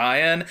Will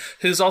Ryan,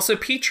 who's also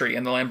Petrie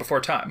in The Land Before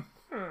Time.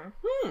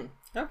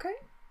 Okay.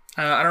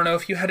 I don't know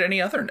if you had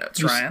any other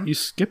notes, Ryan. You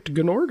skipped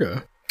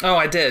Ganorga. Oh,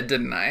 I did,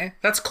 didn't I?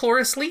 That's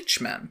Cloris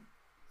Leachman.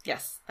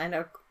 Yes, I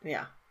know.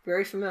 Yeah,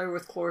 very familiar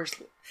with Cloris.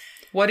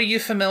 What are you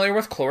familiar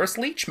with Cloris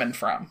Leachman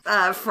from?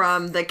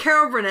 From the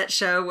Carol Burnett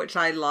show, which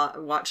I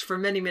watched for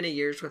many, many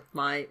years with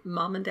my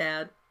mom and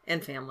dad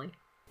and family.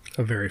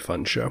 A very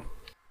fun show.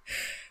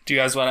 Do you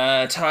guys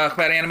want to talk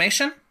about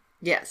animation?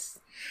 Yes.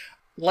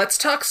 Let's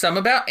talk some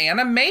about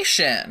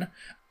animation.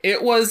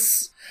 It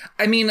was,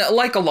 I mean,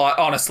 like a lot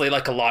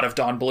of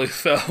Don Bluth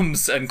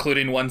films,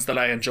 including ones that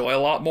I enjoy a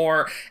lot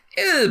more,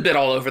 a bit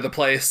all over the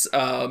place,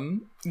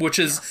 which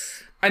is,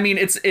 I mean,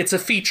 it's a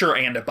feature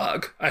and a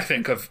bug, I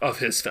think, of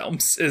his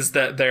films, is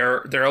that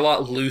they're a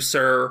lot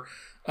looser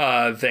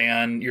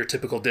than your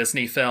typical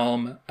Disney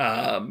film,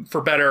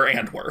 for better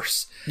and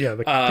worse. Yeah,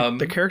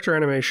 the character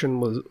animation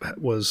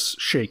was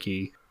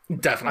shaky.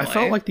 Definitely. I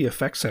felt like the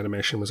effects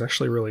animation was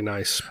actually really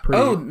nice.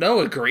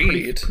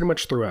 Agreed. Pretty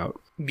much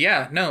throughout.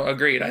 Yeah, no,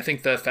 agreed. I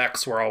think the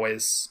effects were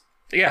always,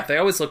 they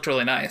always looked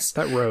really nice.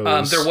 That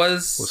rose there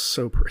was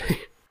so pretty.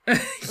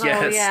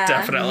 Yes,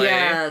 definitely.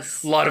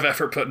 Yes. A lot of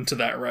effort put into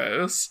that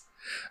rose.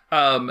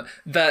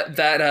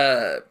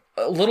 That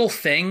little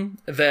thing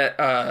that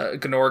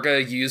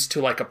Gnorga used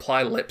to like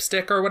apply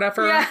lipstick or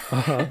whatever.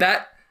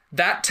 Yeah.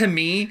 That to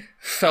me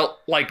felt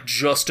like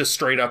just a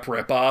straight up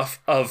ripoff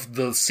of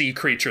the sea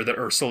creature that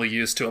Ursula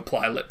used to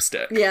apply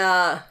lipstick.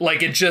 Yeah.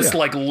 Like it just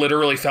like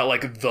literally felt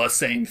like the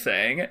same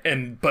thing,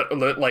 but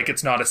like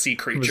it's not a sea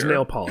creature. It was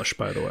nail polish,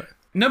 by the way.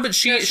 No, but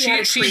she did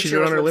it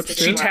on her lipstick.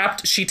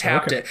 She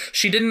tapped it.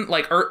 She didn't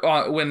like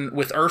when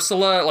with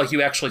Ursula, like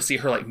you actually see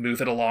her like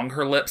move it along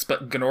her lips,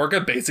 but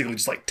Gnorga basically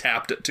just like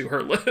tapped it to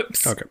her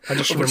lips. Okay, I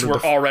just which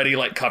were already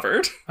like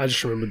covered. I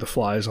just remembered the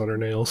flies on her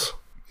nails.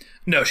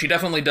 No, she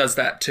definitely does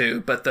that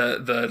too, but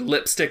the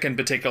lipstick in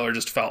particular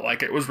just felt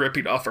like it was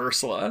ripping off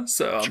Ursula.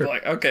 So I'm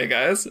like, okay,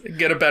 guys,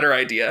 get a better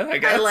idea, I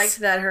guess. I liked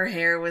that her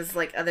hair was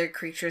like other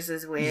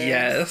creatures'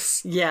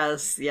 wigs.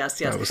 Yes.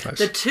 That was nice.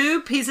 The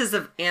two pieces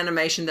of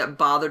animation that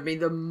bothered me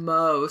the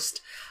most,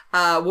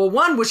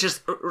 one was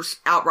just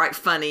outright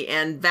funny,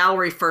 and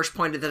Valerie first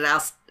pointed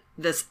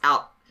this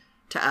out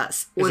to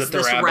us. Was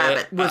this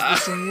rabbit? Was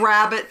this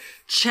rabbit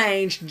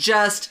change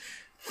just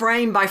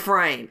frame by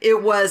frame?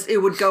 It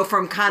would go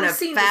from kind of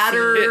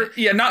fatter,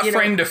 not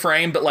frame to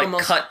frame, but like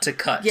almost, cut to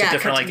cut to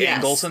different like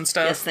angles and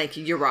stuff. Yes, thank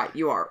you. You're right.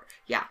 You are.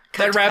 Yeah.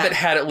 That rabbit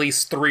had at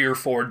least 3 or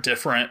 4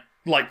 different,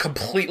 like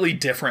completely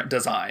different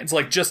designs,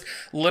 like just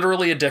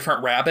literally a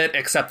different rabbit,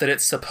 except that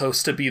it's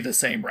supposed to be the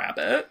same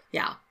rabbit.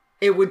 Yeah.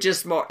 It would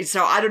just more.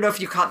 So I don't know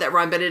if you caught that,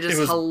 Ryan, but it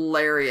was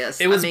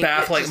hilarious. It was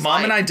baffling.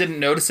 Mom and I didn't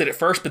notice it at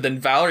first, but then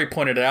Valerie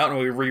pointed it out and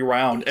we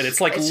rewound, and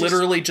it's like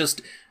literally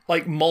just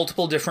like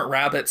multiple different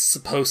rabbits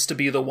supposed to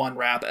be the one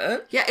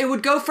rabbit. Yeah, it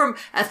would go from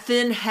a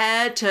thin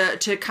head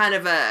to kind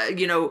of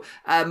a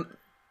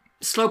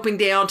sloping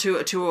down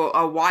to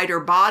a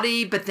wider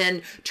body, but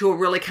then to a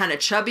really kind of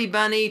chubby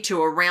bunny,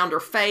 to a rounder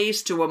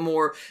face, to a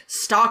more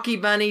stocky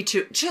bunny,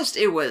 to just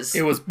it was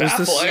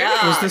baffling.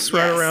 Was this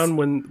right around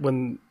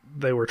when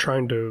they were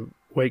trying to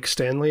wake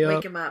Stanley up?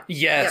 Wake him up.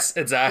 Yes,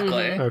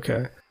 exactly. Mm-hmm.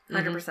 Okay.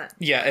 100%.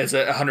 Yeah, it's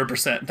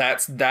 100%.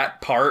 That's that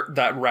part.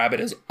 That rabbit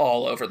is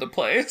all over the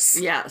place.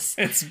 Yes,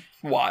 it's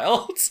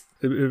wild.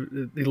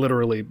 It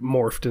literally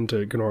morphed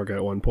into Gnorga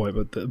at one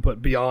point,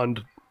 but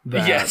beyond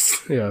that,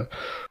 yes, yeah.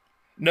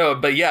 No,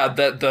 but yeah,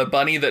 the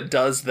bunny that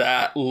does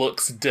that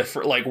looks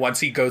different. Like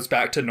once he goes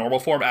back to normal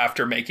form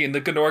after making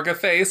the Gnorga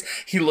face,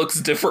 he looks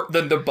different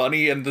than the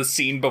bunny in the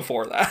scene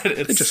before that.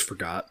 They just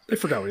forgot. They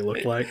forgot what he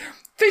looked like.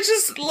 They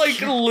just,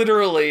 like,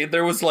 literally,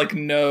 there was, like,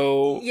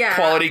 no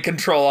quality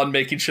control on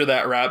making sure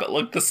that rabbit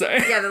looked the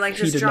same. Yeah, they're like,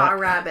 just draw a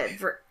rabbit.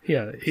 He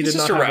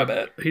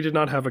did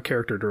not have a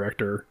character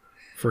director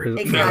for his...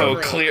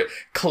 Exactly. No,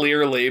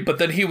 clearly. But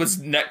then he was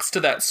next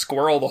to that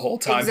squirrel the whole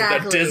time.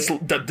 Exactly.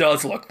 That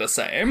does look the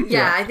same.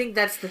 Yeah, I think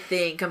that's the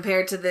thing,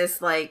 compared to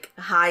this, like,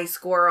 high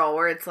squirrel,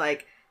 where it's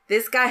like,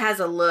 this guy has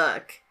a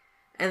look,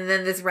 and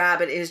then this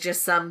rabbit is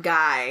just some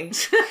guy.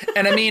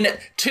 And I mean,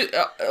 to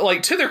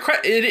their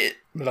credit,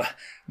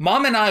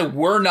 Mom and I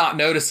were not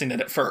noticing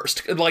it at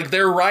first. Like,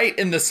 they're right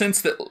in the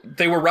sense that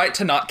they were right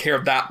to not care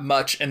that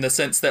much, in the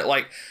sense that,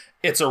 like,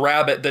 it's a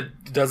rabbit that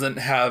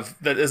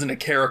isn't a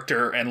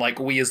character, and, like,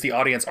 we as the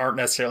audience aren't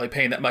necessarily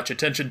paying that much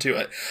attention to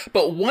it.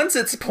 But once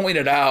it's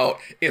pointed out,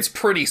 it's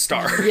pretty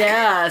stark.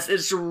 Yes,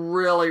 it's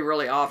really,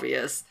 really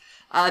obvious.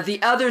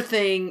 The other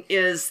thing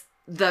is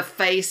the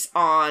face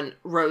on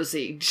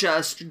Rosie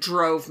just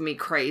drove me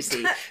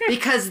crazy,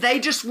 because they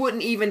just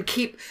wouldn't even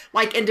keep,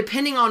 like, and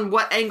depending on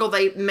what angle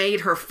they made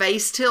her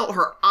face tilt,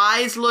 her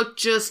eyes looked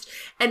just,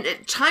 and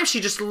at times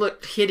she just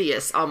looked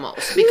hideous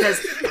almost,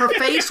 because her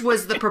face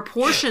was the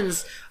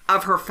proportions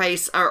of her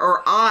face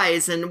or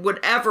eyes and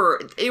whatever.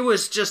 It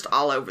was just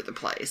all over the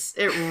place.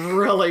 It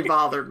really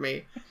bothered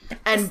me.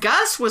 And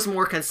Gus was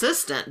more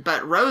consistent,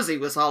 but Rosie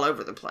was all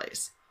over the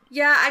place.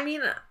 Yeah, I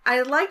mean,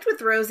 I liked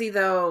with Rosie,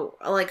 though,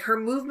 like, her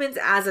movements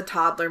as a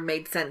toddler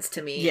made sense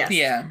to me. Yes.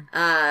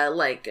 Yeah.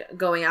 Like,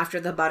 going after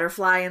the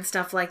butterfly and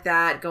stuff like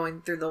that,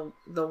 going through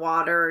the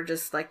water,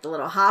 just, like, the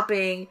little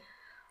hopping,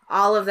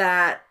 all of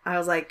that, I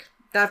was like,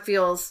 that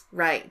feels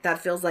right. That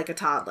feels like a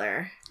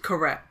toddler.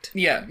 Correct.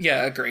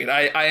 Yeah, agreed.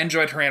 I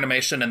enjoyed her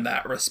animation in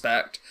that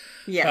respect.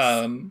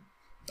 Yes.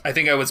 I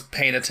think I was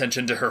paying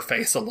attention to her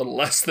face a little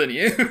less than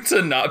you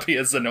to not be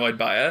as annoyed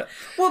by it.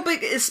 Well,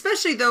 but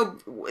especially though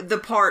the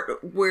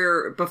part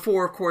where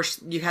before, of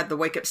course, you had the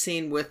wake up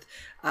scene with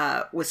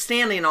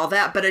Stanley and all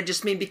that, but I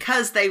just mean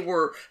because they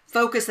were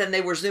focused and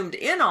they were zoomed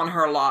in on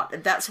her a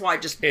lot. That's why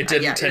it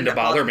didn't tend to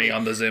bother me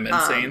on the zoom in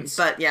scenes.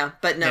 But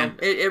no,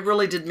 it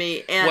really did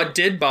me. And what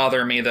did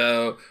bother me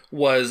though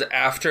was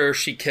after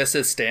she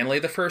kisses Stanley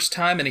the first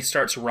time and he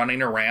starts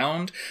running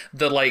around,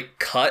 the like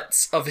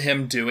cuts of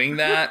him doing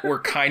that were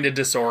kind of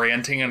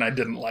disorienting, and I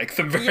didn't like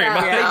them very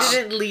much.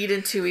 They didn't lead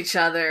into each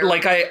other.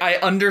 Like I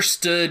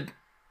understood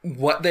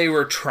what they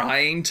were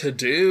trying to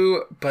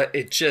do, but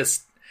it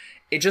just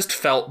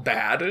felt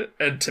bad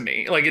to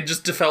me. Like it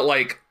just felt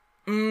like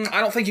I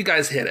don't think you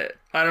guys hit it.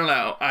 I don't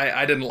know.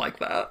 I didn't like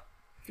that.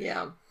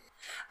 Yeah.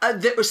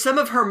 There were some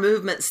of her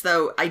movements,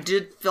 though, I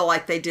did feel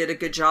like they did a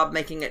good job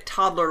making it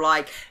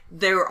toddler-like.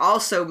 There were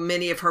also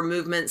many of her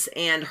movements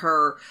and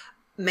her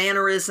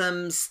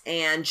mannerisms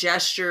and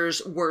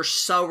gestures were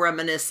so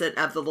reminiscent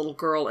of the little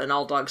girl in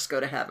All Dogs Go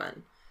to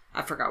Heaven.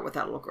 I forgot what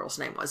that little girl's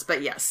name was,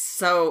 but yes.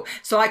 So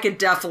I could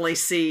definitely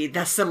see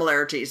the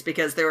similarities,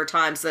 because there were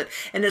times that,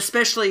 and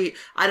especially,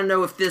 I don't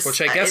know if this,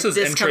 which I guess is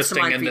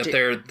interesting in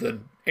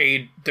that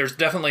there's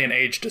definitely an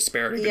age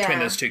disparity between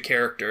those two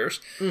characters.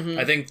 Mm-hmm.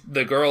 I think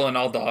the girl in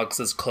All Dogs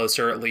is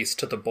closer at least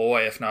to the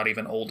boy, if not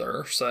even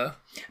older. So,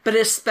 but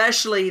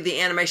especially the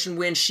animation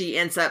when she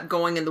ends up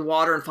going in the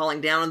water and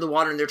falling down in the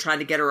water and they're trying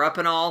to get her up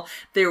and all,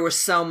 there was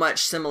so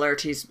much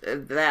similarities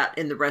of that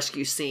in the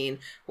rescue scene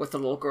with the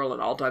little girl in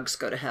All Dogs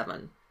Go to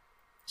Heaven.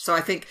 So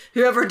I think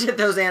whoever did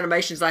those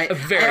animations, I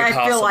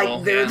feel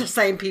like they're the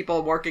same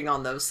people working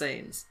on those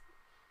scenes.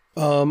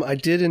 I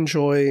did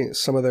enjoy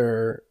some of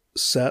their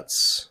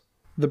sets.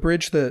 The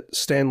bridge that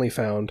Stanley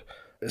found,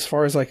 as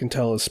far as I can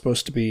tell, is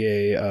supposed to be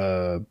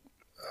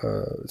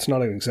it's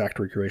not an exact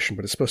recreation,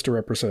 but it's supposed to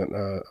represent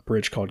a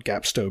bridge called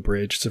Gapstow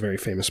Bridge. It's a very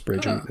famous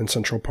bridge in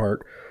Central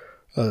Park.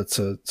 It's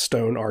a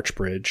stone arch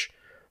bridge,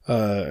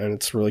 and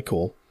it's really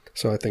cool.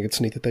 So I think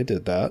it's neat that they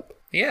did that.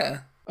 Yeah.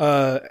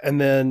 And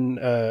then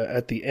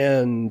at the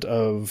end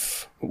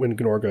of when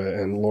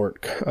Gnorga and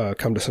Lort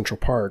come to Central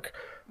Park,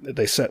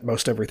 they set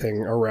most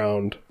everything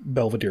around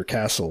Belvedere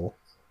Castle,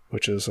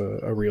 which is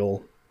a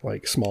real,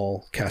 like,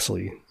 small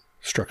castle-y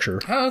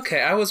structure. Oh,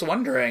 okay. I was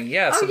wondering.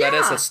 Yeah, so that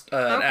is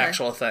an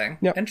actual thing.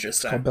 Yep.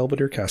 Interesting. It's called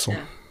Belvedere Castle.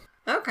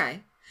 Yeah. Okay.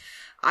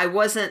 I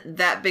wasn't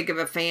that big of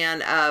a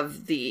fan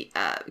of the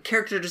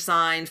character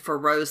design for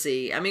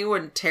Rosie. I mean, it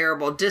wasn't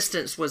terrible.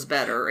 Distance was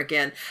better.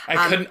 Again,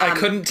 I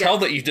couldn't tell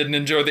that you didn't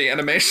enjoy the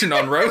animation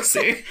on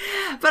Rosie.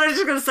 But I was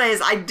just going to say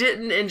is I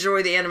didn't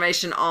enjoy the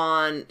animation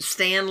on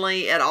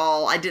Stanley at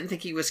all. I didn't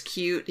think he was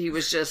cute. He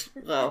was just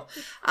but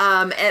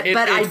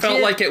I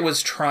felt like it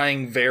was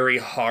trying very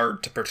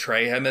hard to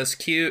portray him as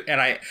cute, and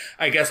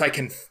I guess I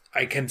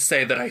can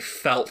say that I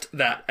felt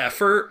that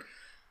effort,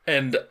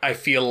 and I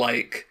feel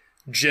like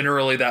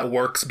generally that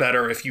works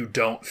better if you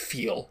don't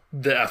feel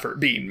the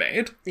effort being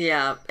made.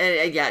 Yeah,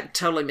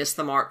 totally missed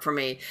the mark for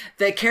me.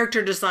 The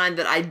character design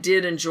that I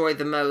did enjoy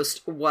the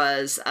most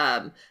was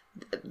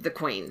the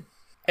Queen.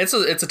 It's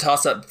a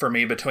toss-up for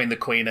me between the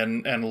Queen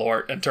and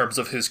Lort in terms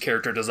of whose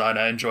character design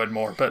I enjoyed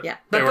more, but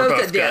they were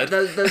both good.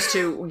 Those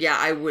two,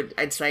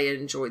 I'd say I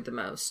enjoyed the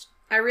most.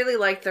 I really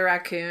liked the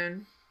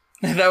raccoon.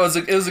 It was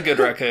a good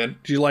raccoon.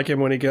 Did you like him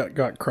when he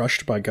got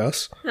crushed by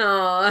Gus?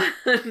 Oh,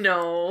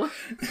 no.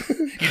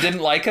 You didn't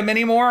like him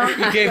anymore?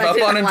 You gave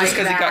up on him just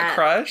because he got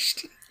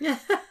crushed?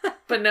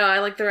 But no, I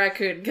like the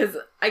raccoon because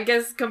I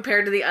guess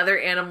compared to the other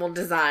animal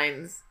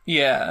designs,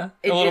 yeah,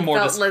 it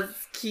felt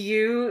less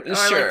cute, or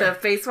sure. like the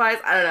face wise.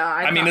 I don't know.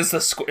 I mean,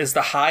 is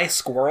the high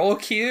squirrel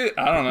cute?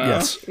 I don't know.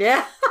 Yes.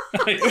 Yeah.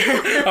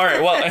 All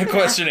right. Well,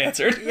 question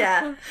answered.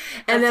 Yeah.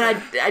 And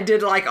then I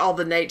did like all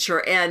the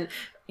nature, and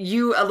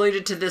you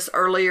alluded to this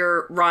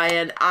earlier,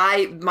 Ryan.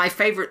 My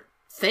favorite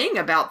thing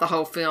about the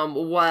whole film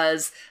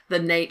was the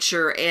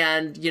nature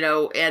and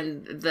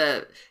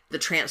the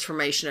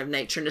transformation of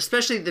nature, and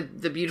especially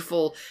the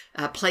beautiful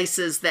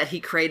places that he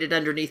created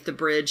underneath the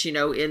bridge,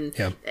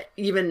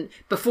 even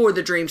before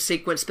the dream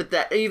sequence,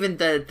 but even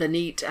the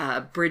neat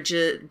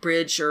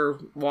bridge or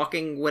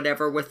walking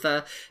whatever with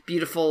the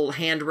beautiful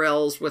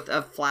handrails with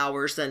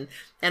flowers and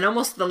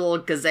almost the little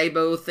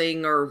gazebo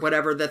thing or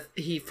whatever that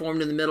he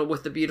formed in the middle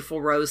with the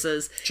beautiful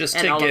roses. Just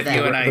to give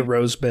you the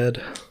rose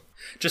bed.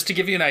 Just to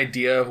give you an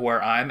idea of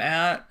where I'm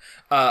at,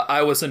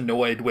 I was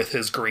annoyed with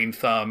his green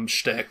thumb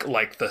shtick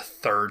like the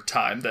third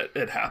time that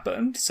it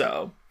happened.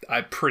 So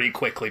I pretty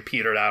quickly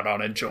petered out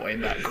on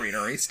enjoying that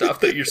greenery stuff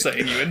that you're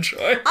saying you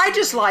enjoy. I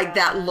just like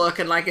that look.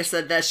 And like I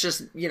said, that's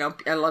just,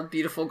 I love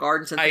beautiful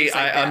gardens and things like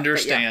that. I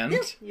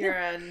understand. You're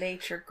a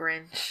nature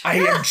Grinch. I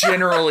am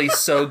generally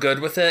so good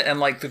with it. And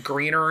like the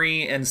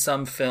greenery in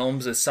some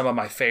films is some of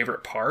my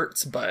favorite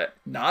parts, but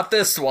not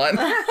this one.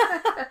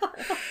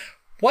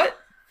 What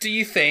do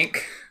you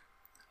think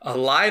a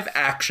live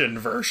action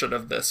version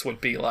of this would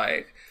be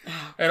like?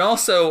 And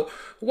also,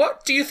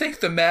 what do you think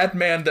the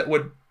madman that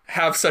would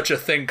have such a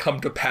thing come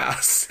to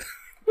pass,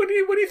 what do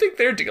you think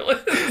their deal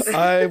is?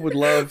 I would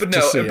love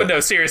to see it. No,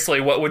 seriously,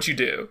 what would you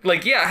do?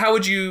 Like, yeah, how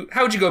would you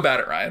go about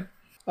it,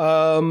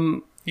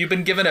 Ryan? You've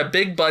been given a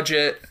big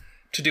budget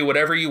to do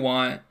whatever you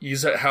want.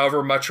 Use it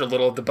however much or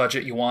little of the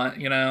budget you want,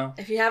 you know?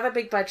 If you have a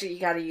big budget, you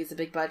got to use a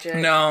big budget.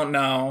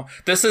 No.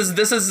 This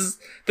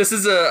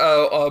is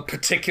a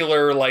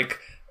particular, like,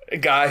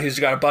 guy who's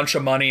got a bunch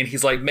of money, and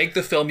he's like, make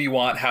the film you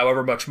want,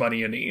 however much money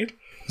you need.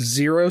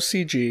 0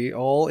 CG,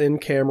 all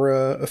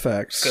in-camera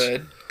effects.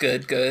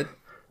 Good.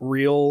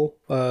 Real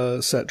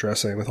set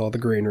dressing with all the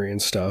greenery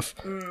and stuff.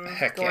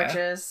 Heck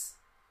gorgeous.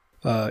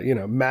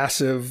 Yeah.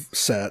 Massive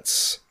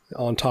sets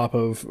on top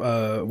of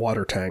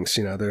water tanks.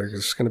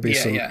 There's going to be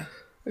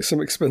some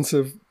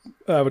expensive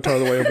Avatar: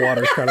 The Way of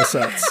Water kind of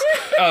sets.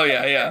 Oh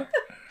yeah.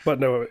 But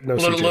no a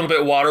little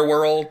bit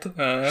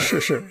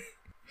Waterworld. Sure.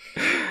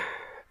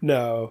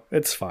 No,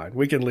 it's fine.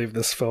 We can leave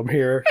this film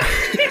here.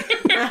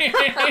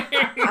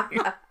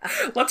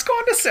 Let's go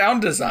on to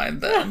sound design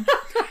then.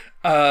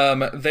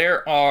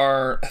 There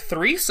are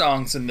 3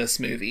 songs in this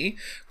movie: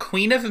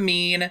 Queen of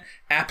Mean,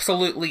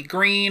 Absolutely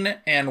Green,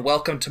 and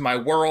Welcome to My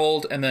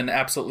World. And then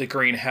Absolutely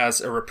Green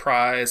has a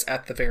reprise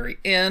at the very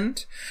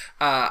end.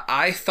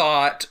 I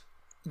thought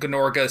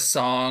Gnorga's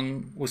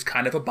song was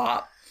kind of a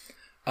bop.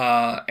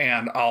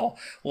 And I'll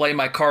lay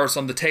my cards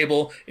on the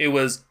table. It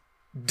was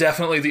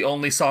definitely the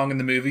only song in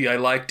the movie I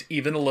liked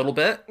even a little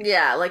bit.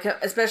 Yeah, like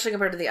especially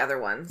compared to the other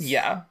ones.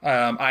 Yeah.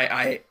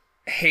 I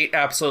hate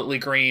Absolutely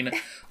Green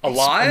a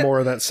lot. More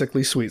of that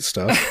sickly sweet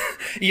stuff.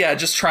 Yeah,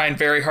 just trying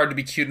very hard to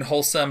be cute and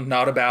wholesome.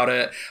 Not about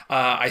it.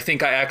 I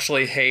think I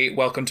actually hate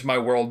Welcome to My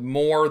World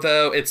more,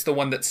 though. It's the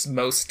one that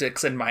most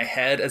sticks in my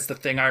head as the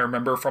thing I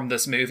remember from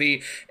this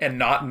movie, and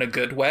not in a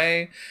good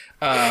way.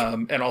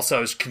 And also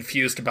I was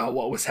confused about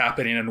what was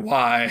happening and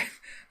why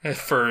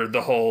for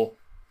the whole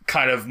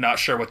kind of not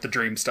sure what the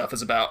dream stuff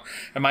is about.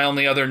 And my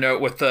only other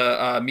note with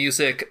the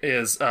music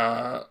is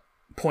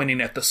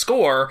pointing at the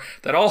score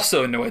that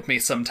also annoyed me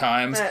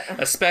sometimes,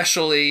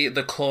 especially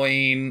the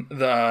cloying,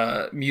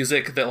 the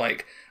music that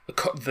like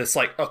this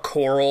like a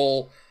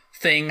choral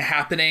thing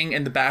happening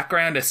in the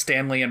background as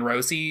Stanley and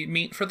Rosie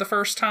meet for the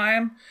first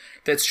time.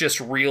 That's just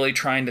really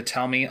trying to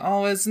tell me,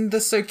 oh, isn't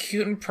this so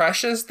cute and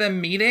precious,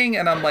 them meeting?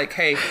 And I'm like,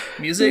 hey,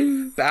 music,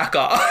 back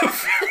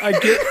off. I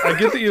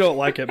get that you don't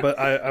like it, but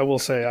I will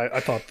say I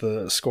thought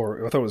the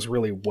score, I thought it was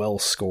really well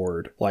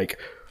scored. Like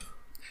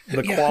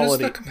the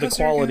quality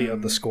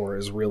of the score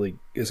is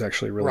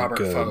actually really Robert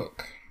good.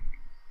 Folk.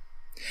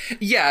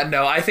 Yeah,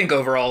 no, I think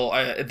overall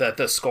that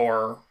the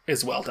score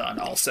is well done.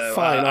 Also,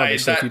 fine,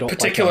 obviously, if you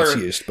don't like how it's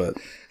used, but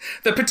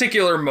the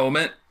particular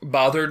moment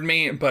bothered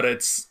me, but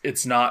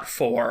it's not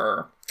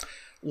for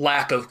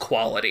lack of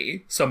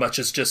quality so much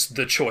as just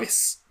the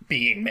choice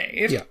being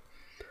made. Yeah,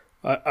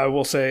 I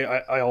will say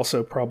I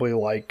also probably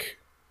like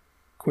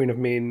Queen of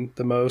Mean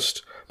the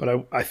most,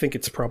 but I think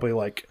it's probably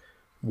like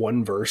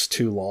one verse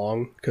too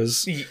long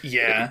because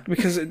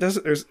it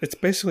doesn't. It's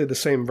basically the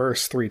same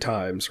verse 3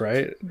 times,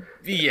 right?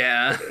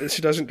 Yeah,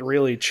 she doesn't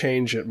really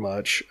change it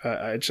much.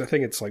 I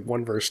think it's like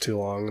one verse too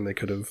long, and they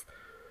could have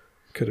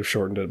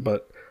shortened it.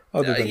 But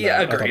other than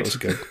that, agreed. I thought it was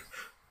good.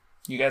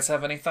 You guys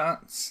have any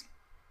thoughts?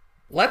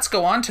 Let's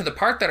go on to the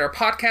part that our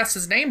podcast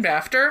is named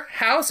after.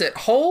 How's it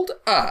hold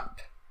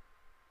up?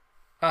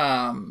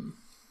 I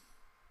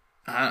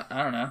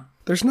don't know.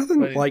 There's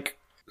nothing like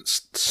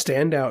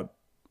standout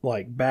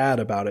like bad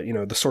about it,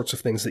 the sorts of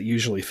things that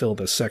usually fill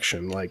this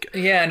section, like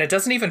and it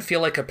doesn't even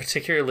feel like a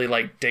particularly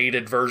like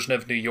dated version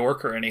of New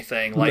York or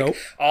anything. Like nope.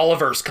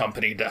 Oliver's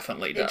Company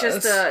definitely does.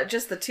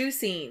 Just the 2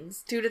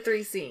 to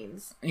 3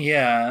 scenes.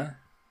 Yeah.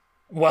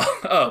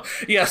 Well,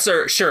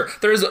 sure.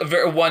 There's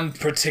one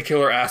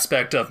particular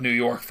aspect of New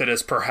York that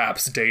is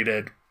perhaps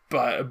dated,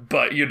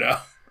 but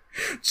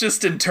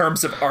just in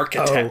terms of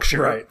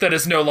architecture, that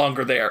is no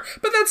longer there.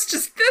 But that's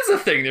a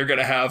thing you're going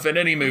to have in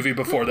any movie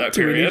before that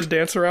period. Do we need to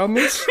dance around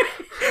this?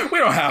 We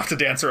don't have to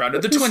dance around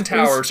it. The Twin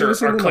Towers are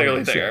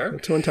clearly there. Yeah. The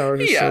Twin Towers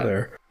are still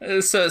there.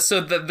 So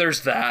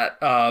there's that.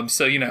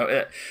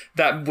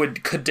 That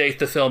could date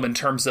the film in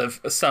terms of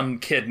some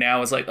kid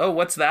now is like, oh,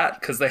 what's that?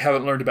 Because they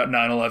haven't learned about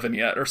 9/11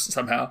 yet, or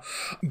somehow.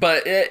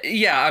 But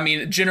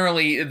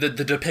generally the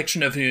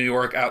depiction of New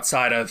York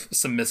outside of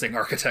some missing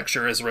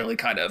architecture is really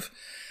kind of,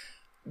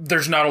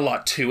 there's not a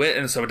lot to it,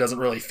 and so it doesn't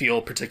really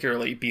feel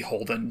particularly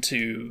beholden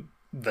to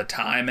the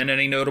time in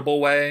any notable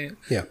way.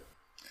 Yeah.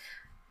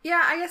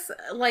 Yeah, I guess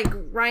like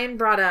Ryan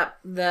brought up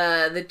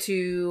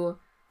the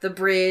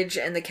bridge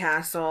and the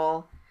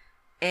castle,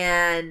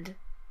 and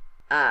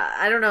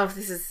I don't know if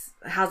this is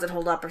how's it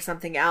hold up or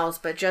something else,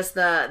 but just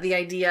the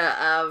idea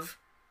of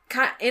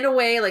in a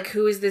way like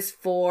who is this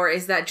for?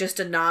 Is that just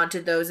a nod to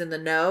those in the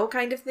know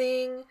kind of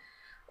thing,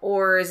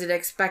 or is it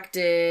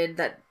expected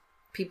that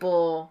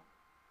people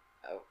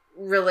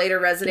relate or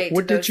resonate?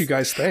 What did you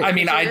guys think? I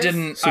mean, I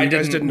didn't. So you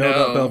guys didn't know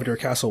about Belvedere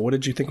Castle. What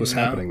did you think was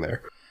happening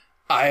there?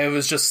 I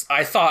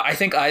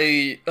think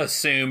I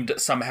assumed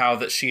somehow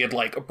that she had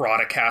like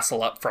brought a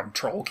castle up from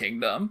Troll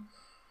Kingdom.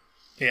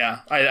 Yeah,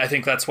 I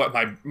think that's what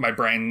my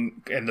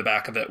brain in the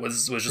back of it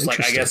was just like,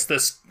 I Interesting. guess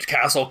this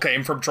castle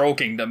came from Troll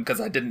Kingdom,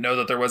 because I didn't know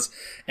that there was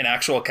an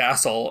actual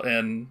castle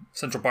in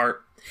Central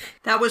Park.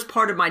 That was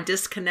part of my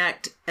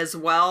disconnect as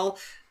well.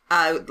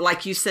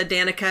 Like you said,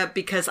 Danica,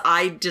 because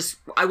I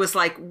was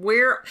like,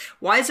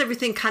 why is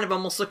everything kind of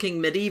almost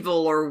looking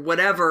medieval or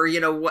whatever,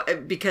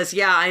 because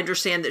I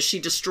understand that she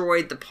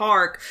destroyed the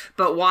park,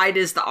 but why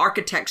does the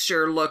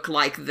architecture look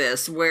like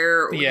this?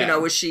 Where,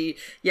 is she,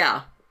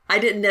 I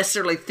didn't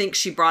necessarily think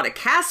she brought a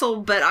castle,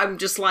 but I'm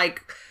just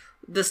like,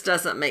 this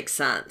doesn't make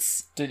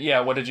sense.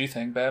 What did you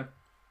think, babe?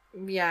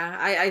 Yeah,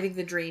 I think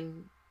the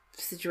dream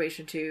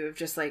situation too, of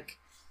just like,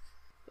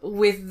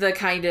 with the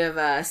kind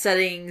of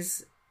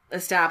settings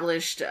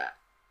established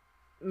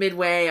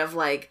midway of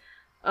like,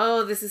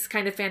 oh, this is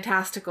kind of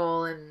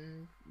fantastical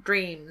and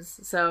dreams,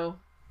 so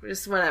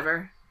just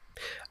whatever.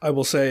 I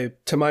will say,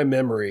 to my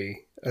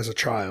memory as a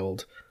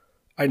child,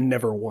 I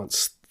never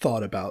once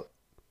thought about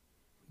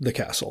the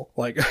castle.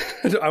 Like,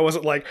 I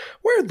wasn't like,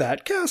 where'd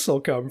that castle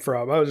come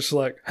from? I was just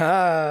like,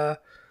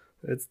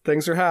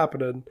 things are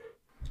happening.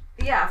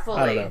 Yeah,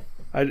 fully.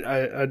 I don't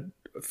know.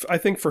 I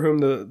think for whom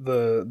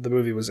the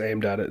movie was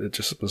aimed at, it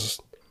just was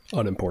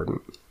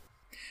unimportant.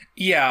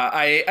 Yeah,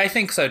 I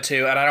think so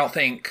too, and I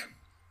think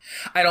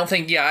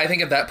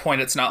at that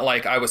point it's not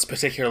like I was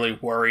particularly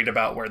worried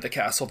about where the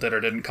castle did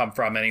or didn't come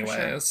from anyways,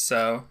 Sure.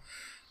 So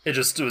it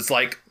just was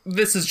like,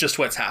 this is just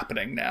what's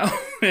happening now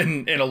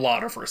in a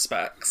lot of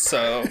respects,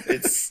 so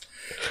it's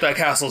that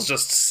castle's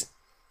just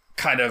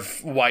kind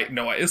of white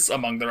noise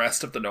among the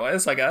rest of the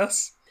noise, I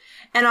guess.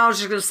 And I was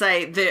just going to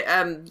say,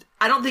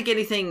 I don't think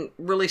anything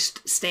really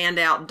stand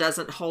out,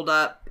 doesn't hold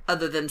up,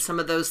 other than some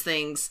of those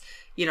things,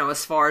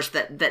 as far as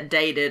that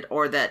dated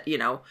or that,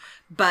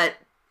 but,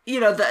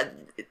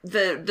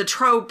 the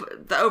trope,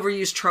 the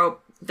overused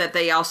trope that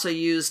they also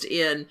used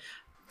in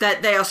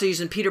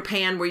Peter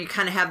Pan, where you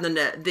kind of have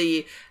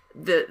the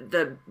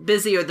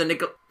busy or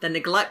the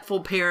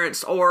neglectful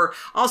parents, or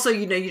also,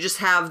 you just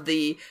have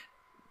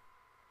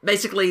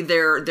basically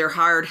their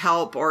hired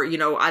help, or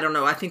I don't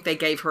know, I think they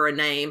gave her a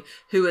name,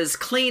 who is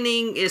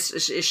cleaning. Is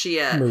she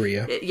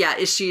Maria?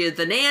 Is she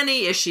the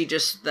nanny? Is she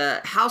just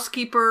the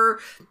housekeeper?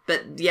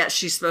 But yet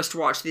she's supposed to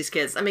watch these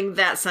kids. I mean,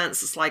 that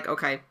sense, it's like,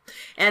 okay.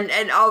 And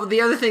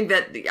the other thing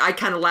that I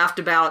kind of laughed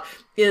about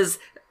is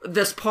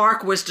this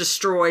park was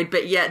destroyed,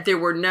 but yet there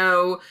were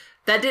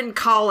that didn't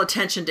call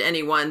attention to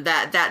anyone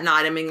that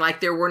night. I mean, like,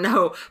 there were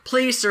no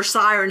police or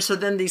sirens, so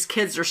then these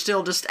kids are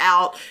still just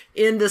out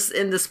in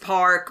this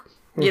park,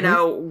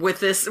 with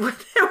this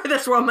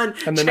woman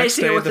And the next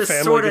chasing day, it with the this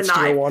family sword and gets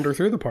to go knife. wander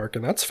through the park,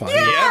 and that's fine.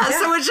 Yeah,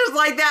 so it's just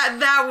like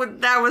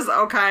that was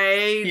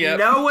okay.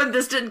 Yep.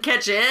 This didn't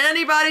catch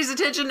anybody's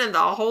attention in the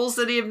whole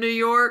city of New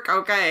York.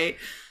 Okay.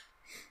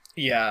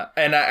 Yeah,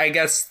 and I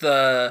guess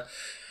the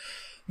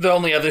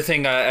only other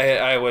thing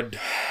I would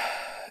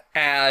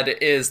add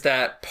is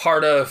that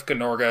part of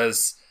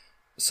Gnorga's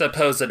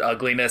supposed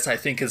ugliness, I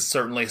think, is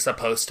certainly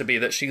supposed to be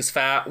that she's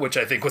fat, which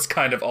I think was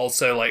kind of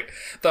also like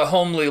the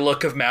homely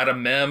look of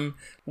Madame Mim.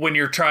 When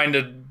you're trying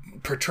to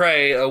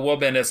portray a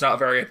woman as not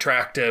very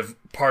attractive,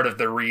 part of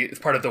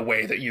the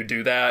way that you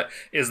do that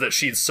is that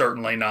she's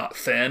certainly not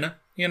thin,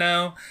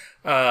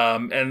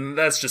 and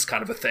that's just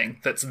kind of a thing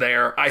that's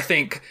there. I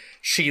think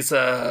she's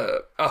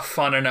a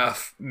fun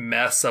enough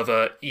mess of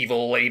a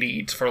evil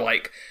lady for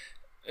like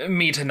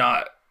me to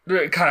not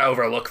kind of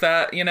overlook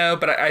that,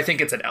 but I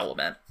think it's an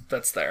element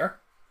that's there.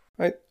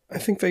 I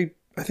think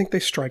they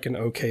strike an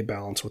okay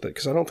balance with it,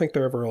 because I don't think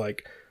they're ever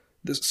like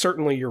this.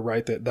 Certainly you're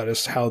right that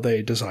is how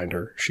they designed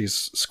her.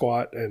 She's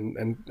squat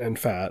and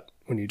fat.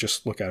 When you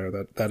just look at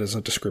her, that is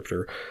a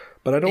descriptor.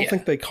 But I don't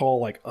think they call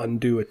like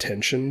undue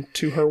attention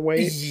to her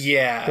weight.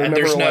 Yeah, They're and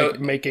never there's no like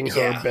making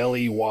her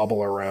belly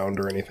wobble around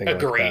or anything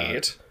agreed. like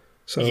that.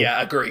 So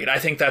Yeah, agreed. I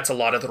think that's a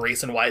lot of the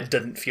reason why it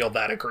didn't feel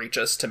that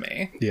egregious to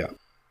me. yeah.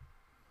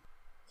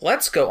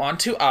 Let's go on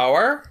to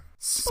our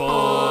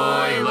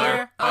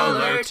spoiler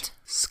alert.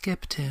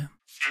 Skip to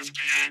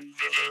 58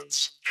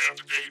 minutes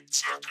and 8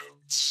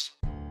 seconds.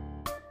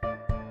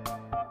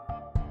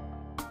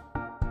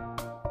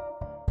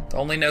 The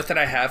only note that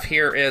I have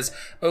here is,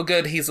 oh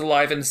good, he's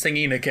alive and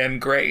singing again,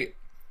 great.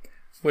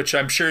 Which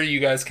I'm sure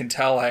you guys can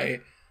tell I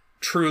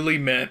truly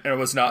meant and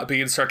was not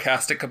being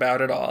sarcastic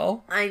about at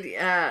all.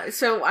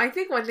 So I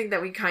think one thing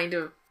that we kind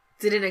of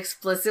didn't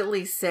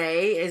explicitly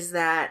say is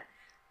that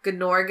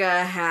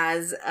Gnorga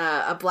has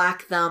a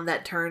black thumb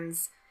that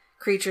turns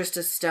creatures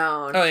to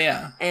stone. Oh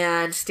yeah.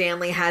 And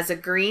Stanley has a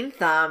green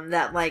thumb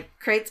that like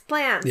creates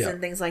plants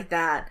and things like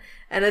that.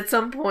 And at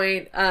some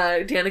point,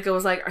 Danica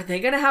was like, "Are they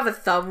gonna have a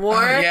thumb war?"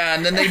 Yeah,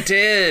 and then they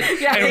did.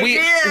 Yeah, and they we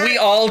did.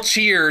 all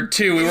cheered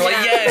too. We were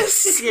like,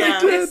 "Yes,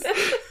 Yes.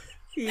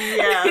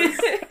 Yes.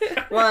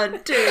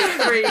 1, 2,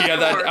 3. Yeah,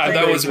 that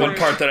 4, was one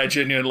part that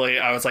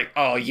I was like,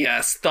 "Oh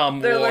yes,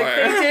 thumb They're war." like,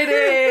 "They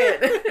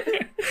did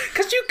it!"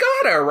 Because you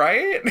got her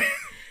right.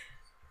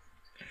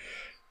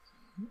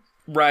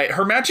 Right,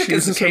 her magic She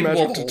is uses her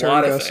capable magic of to a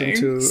lot turn of Gus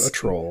things. into a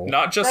troll.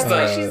 Not just That's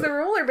why the. she's the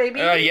ruler, baby.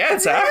 Yeah,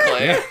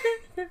 exactly.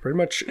 Pretty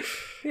much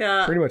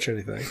Yeah.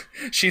 anything.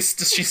 She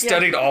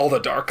studied all the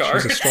dark She's a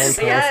arts. strong,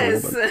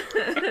 powerful woman.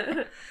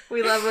 Yes.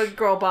 We love a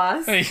girl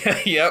boss. Yeah,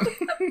 yep.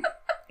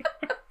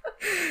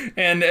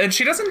 and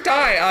she doesn't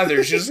die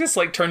either. She's just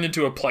like turned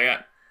into a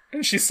plant.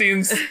 And she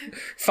seems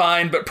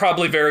fine, but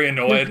probably very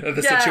annoyed at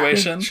the Yeah.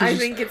 situation. I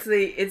think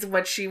it's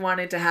what she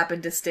wanted to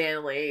happen to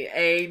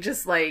Stanley.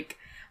 Just like,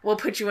 we'll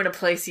put you in a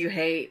place you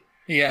hate.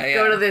 Yeah.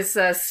 Go to this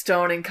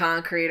stone and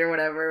concrete or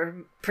whatever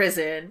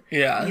prison.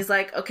 Yeah. And he's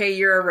like, okay,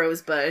 you're a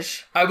rose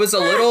bush. I was a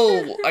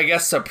little, I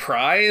guess,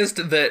 surprised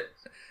that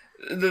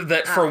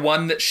for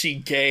one that she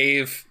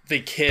gave the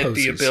kid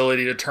the Poses.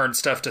 ability to turn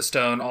stuff to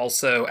stone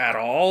also at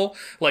all,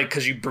 like,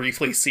 because you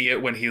briefly see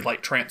it when he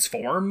like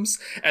transforms,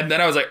 and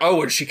then I was like,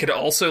 oh, and she could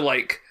also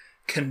like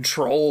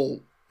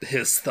control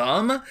his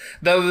thumb.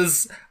 That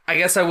was, I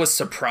guess, I was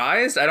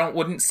surprised.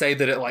 Wouldn't say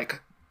that it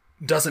like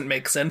doesn't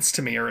make sense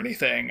to me or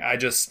anything. I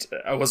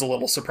was a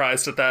little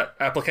surprised at that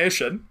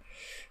application.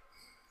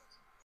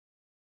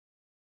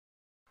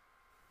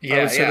 I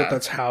would say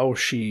that's how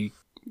she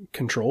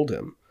controlled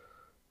him.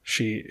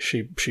 She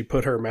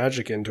put her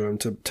magic into him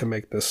to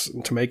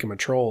make him a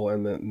troll,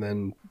 and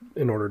then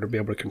in order to be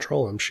able to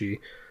control him, she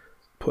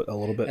put a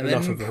little bit And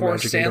enough then of her poor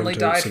magic Stanley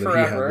into him died so that he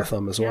had forever. the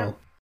thumb as well.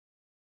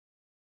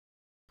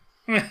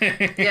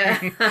 Yeah.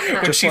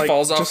 when Just she like-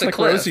 falls off just the like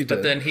cliff, Rosie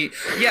but did.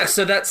 then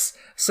so that's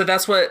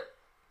what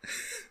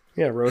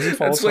Yeah, Rosie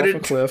falls what off a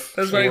cliff.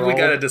 That's so what we're we all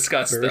gotta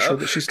discuss very though, sure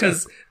that she's dead.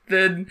 because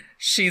then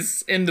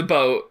she's in the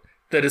boat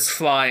that is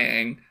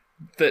flying.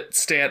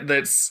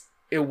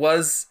 It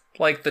was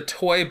like the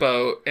toy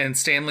boat, and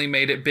Stanley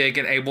made it big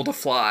and able to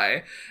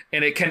fly,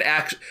 and it can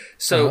act.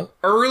 So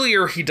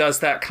earlier he does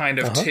that kind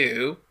of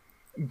too,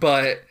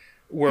 but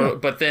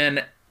but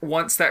then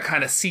once that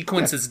kind of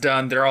sequence is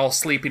done, they're all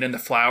sleeping in the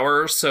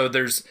flowers. So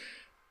there's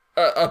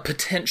a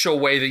potential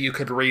way that you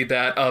could read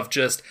that of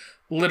just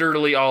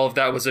literally all of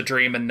that was a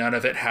dream and none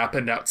of it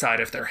happened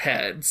outside of their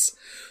heads.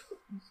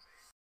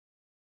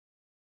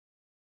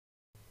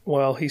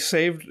 Well, he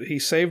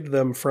saved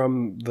them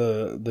from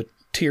the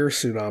tear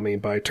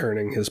tsunami by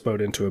turning his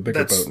boat into a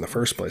bigger boat in the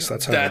first place.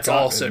 That's how That's they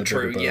got also in the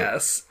bigger true, boat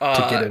yes.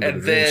 to get into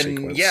And the dream then,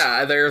 sequence.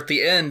 yeah, there at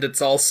the end,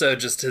 it's also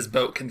just his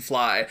boat can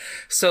fly.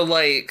 So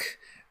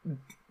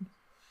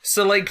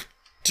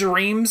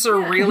dreams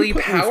are really Put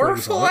leaf wings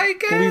powerful, on it. I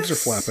guess. The leaves are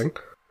flapping.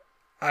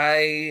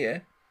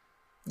 I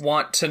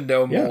want to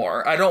know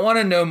more. I don't want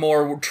to know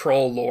more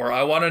troll lore.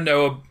 I want to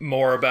know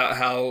more about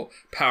how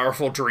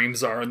powerful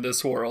dreams are in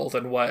this world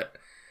and what...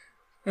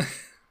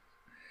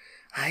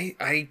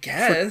 I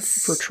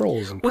guess For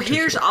trolls in Well,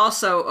 particular. here's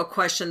also a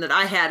question that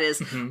I had is,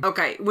 Mm-hmm.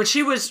 okay, when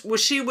she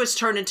was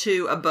turned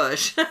into a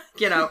bush,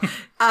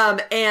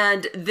 and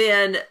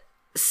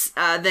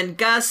then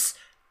Gus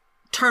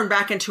turned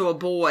back into a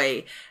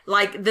boy.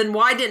 Like, then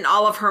why didn't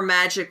all of her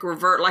magic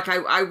revert? Like,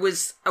 I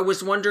was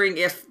wondering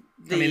if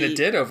I mean, it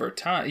did over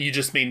time. You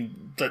just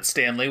mean that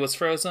Stanley was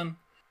frozen?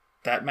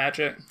 That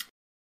magic?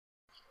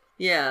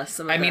 Yeah,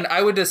 some of I mean, that.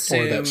 I would or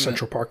assume that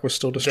Central Park was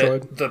still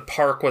destroyed. that the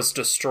park was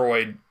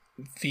destroyed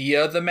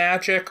via the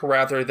magic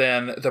rather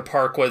than the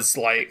park was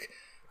like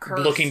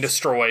Cursed. looking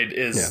destroyed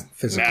Yeah, is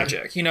physically.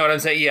 magic. You know what I'm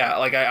saying? Yeah,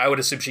 like I would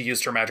assume she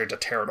used her magic to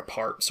tear it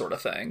apart, sort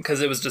of thing,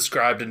 because it was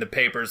described in the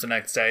papers the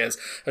next day as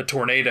a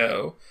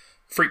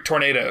freak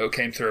tornado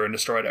came through and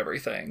destroyed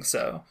everything.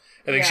 So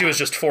I think she Yeah. was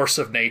just force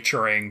of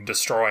naturing,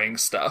 destroying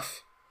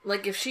stuff.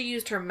 Like, if she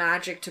used her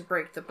magic to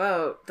break the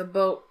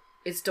boat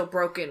is still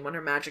broken when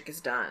her magic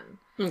is done.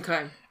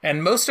 Okay.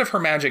 And most of her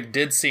magic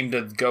did seem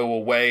to go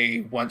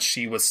away once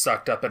she was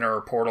sucked up in her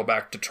portal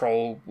back to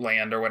Troll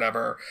Land or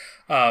whatever.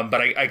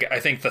 But I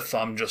think the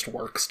thumb just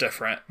works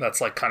different. That's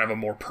like kind of a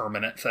more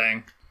permanent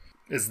thing.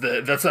 That's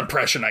the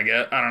impression I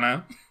get. I don't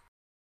know.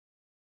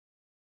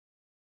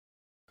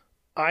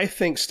 I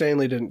think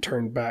Stanley didn't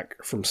turn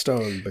back from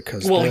stone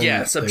because Well, then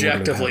yes, they wouldn't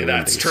have objectively, had a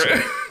that's Wendy,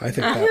 true. so I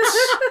think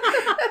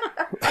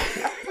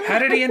that's How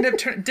did he end up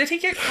did he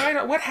get cried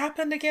on? What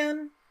happened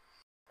again?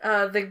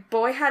 The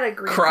boy had a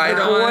green Cried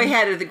thumb. on? Boy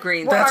had the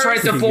green. That's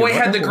right, the Did he boy get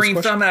had what? the What was green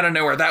the question? thumb out of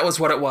nowhere. That was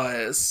what it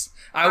was.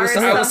 I Our was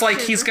like,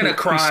 assumption- he's gonna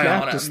cry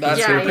snapped on him. his That's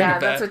Yeah, what fingers. yeah, I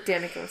that's bet. what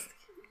Danica was.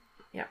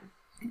 Yeah.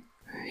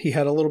 he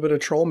had a little bit of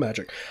troll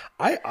magic.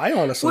 I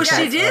honestly Well, she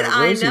thought did,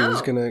 I Rosie know.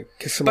 was gonna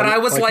kiss him. But on, I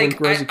was when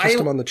like, Rosie kissed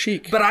I- him on the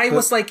cheek. But I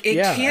was like, it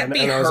yeah, can't be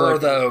and I was her like,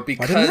 though, why didn't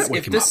because that wake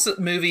if him this up?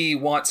 movie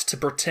wants to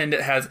pretend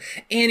it has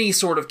any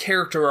sort of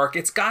character arc,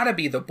 it's got to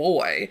be the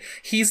boy.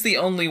 He's the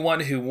only one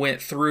who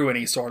went through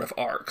any sort of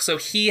arc, so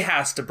he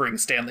has to bring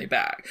Stanley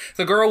back.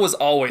 The girl was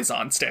always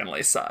on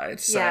Stanley's side,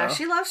 so Yeah,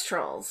 she loves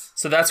trolls.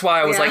 so that's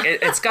why I was Yeah. like,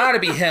 it's got to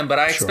be him. But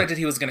I expected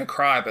he was going to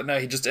cry, but no,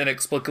 he just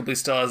inexplicably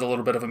still has a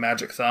little bit of a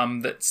magic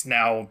thumb that's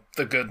now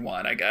the good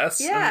one, I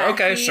guess. Yeah. And,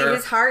 okay, he- sure.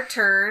 His heart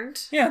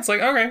turned. Yeah, it's like,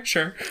 okay,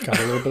 sure. Got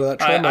a little bit of that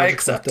troll I magic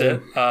accept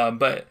left it, in.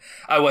 but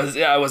I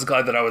was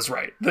glad that I was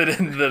right. That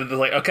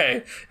like,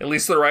 okay, at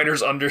least the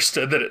writers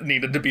understood that it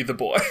needed to be the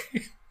boy.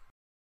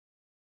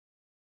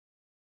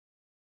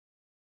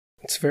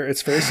 It's very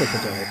simple,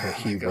 Danica.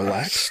 He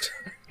relaxed.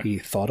 He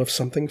thought of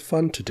something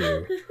fun to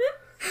do.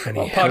 And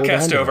he held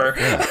podcast on to over. it.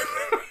 Yeah.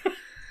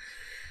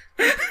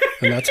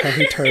 And that's how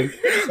he turned.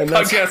 And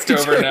that's how Podcast he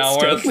over turned now.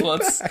 Stanley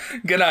Let's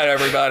good night,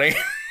 everybody.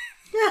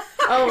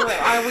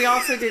 We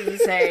also didn't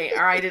say,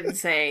 or I didn't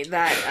say,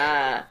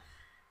 that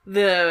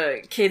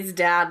the kid's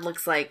dad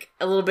looks like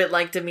a little bit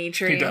like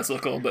Dimitri. He does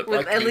look a little bit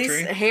with like at Dimitri.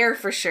 least hair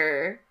for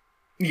sure.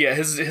 Yeah,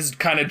 his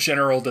kind of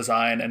general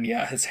design, and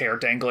yeah, his hair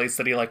danglies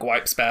that he like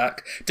wipes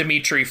back.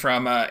 Dimitri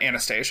from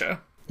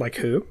Anastasia. Like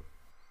who?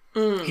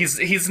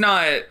 He's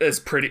not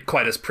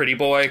quite as pretty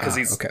boy because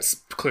he's okay.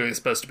 clearly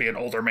supposed to be an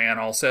older man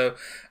also.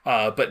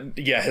 But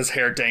yeah, his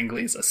hair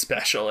danglies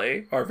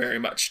especially are very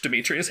much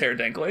Dimitri's hair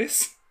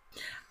danglies.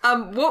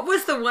 What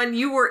was the one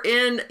you were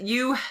in?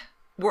 You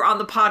were on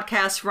the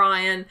podcast,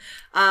 Ryan,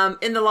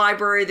 in the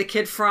library. The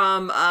kid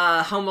from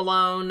Home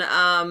Alone,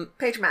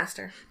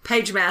 Pagemaster.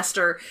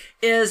 Pagemaster,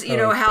 is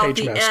how at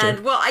the Pagemaster. end.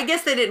 Well, I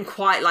guess they didn't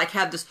quite like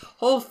have this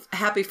whole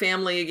happy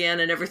family again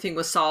and everything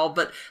was solved,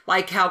 but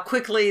like how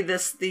quickly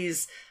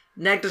these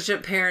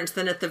negligent parents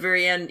then at the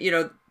very end,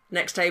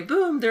 next day,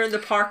 boom, they're in the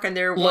park and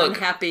they're one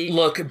happy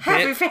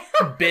family.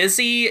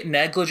 Busy,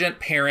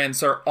 negligent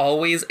parents are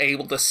always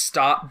able to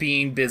stop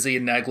being busy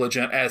and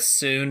negligent as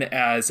soon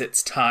as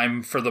it's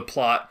time for the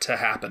plot to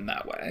happen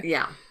that way.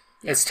 Yeah.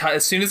 As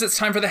soon as it's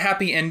time for the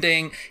happy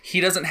ending, he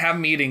doesn't have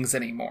meetings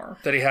anymore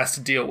that he has to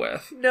deal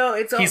with. No,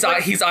 it's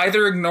He's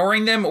either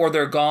ignoring them or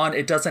they're gone.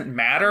 It doesn't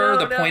matter.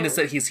 No, The point is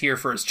that he's here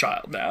for his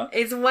child now.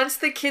 It's once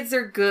the kids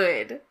are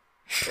good.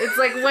 It's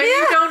like when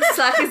you don't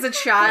suck as a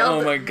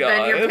child, Oh my then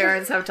God. your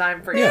parents have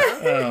time for you.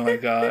 Oh my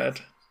god.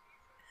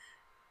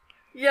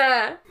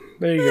 Yeah.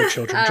 There you go,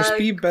 children. Just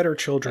be better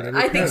children. And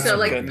your I think parents so. will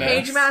Like be.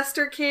 Goodness.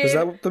 Pagemaster kid. Is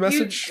that the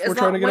message we're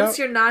trying to get once out?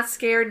 you're not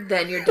scared,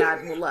 then your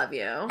dad will love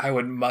you. I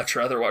would much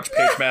rather watch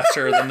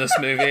Pagemaster than this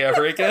movie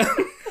ever again.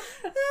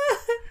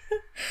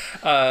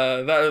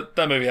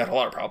 That movie had a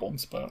lot of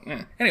problems, but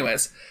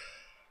anyways.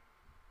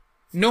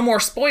 No more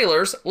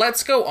spoilers.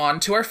 Let's go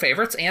on to our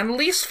favorites and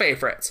least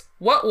favorites.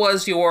 What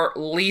was your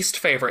least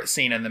favorite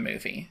scene in the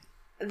movie?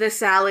 The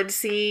salad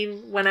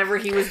scene, whenever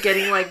he was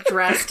getting like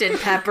dressed in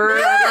pepper,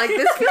 I'm like,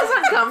 this feels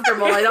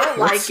uncomfortable. I don't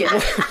like it.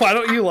 Why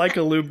don't you like a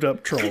lubed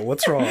up troll?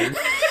 What's wrong?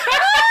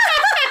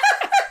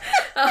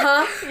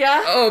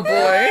 Yeah. Oh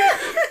boy.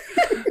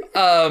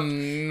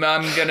 I'm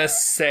gonna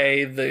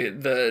say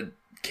the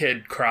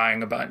kid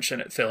crying a bunch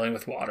and it filling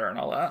with water and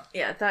all that.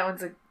 Yeah, that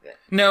one's a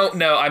No,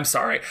 I'm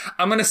sorry.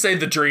 I'm gonna say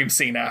the dream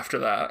scene after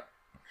that.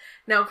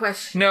 no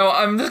question. No,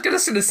 I'm just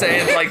gonna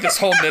say like this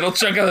whole middle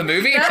chunk of the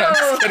movie. No, I'm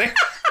just kidding.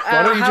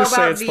 Why don't you how just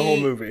say about it's the whole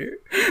movie?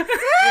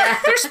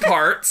 There's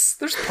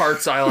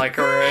parts I like,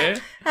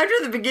 alright. After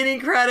the beginning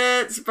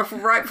credits,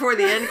 right before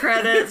the end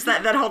credits,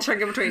 that whole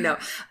chunk in between. No,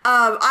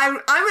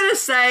 I'm going to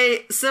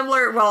say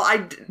similar. Well,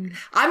 I'm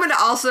going to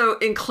also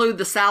include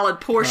the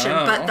salad portion,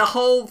 but the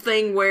whole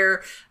thing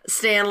where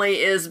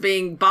Stanley is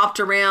being bopped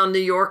around New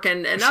York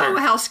and Sure. oh,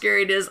 how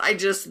scary it is. I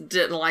just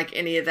didn't like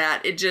any of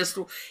that. It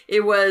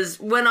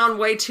went on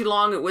way too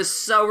long. It was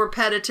so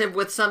repetitive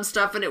with some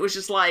stuff, and it was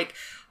just like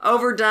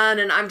overdone,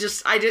 and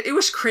it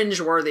was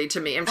cringeworthy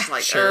to me. I'm just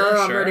like,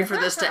 I'm ready for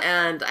this to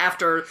end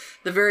after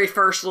the very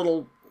first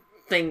little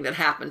thing that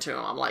happened to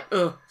him. I'm like,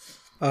 ugh.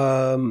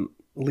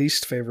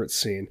 Least favorite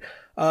scene.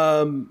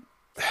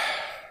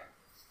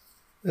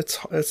 It's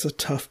a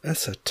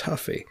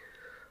toughie.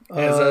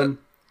 Is it?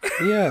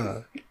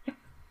 Yeah.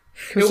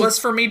 It was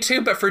for me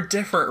too, but for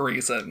different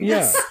reasons.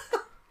 Yeah.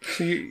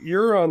 So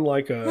you're on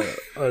like a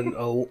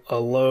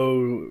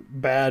low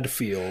bad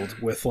field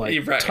with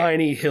like Right.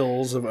 tiny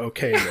hills of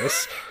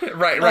okayness.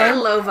 Right.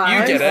 Low You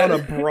vibes. get on a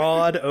it.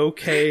 broad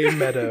okay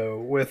meadow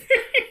with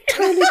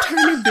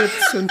tiny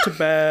dips into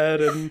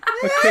bad and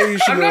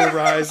occasional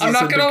rises I'm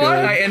not into gonna good.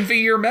 lie, I envy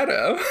your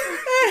meadow.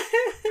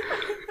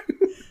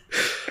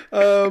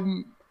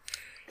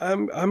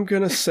 I'm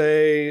gonna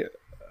say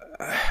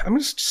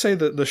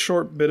that the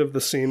short bit of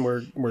the scene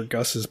where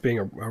Gus is being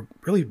a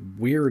really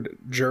weird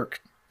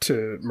jerk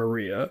to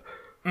Maria.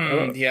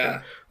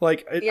 Yeah.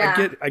 Like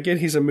Yeah. I get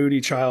he's a moody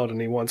child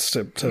and he wants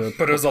to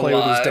But it was a play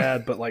with his lie.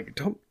 dad, but like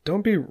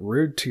don't be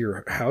rude to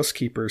your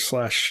housekeeper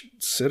 /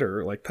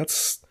 sitter. Like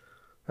that's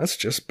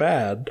just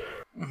bad.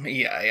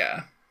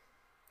 Yeah.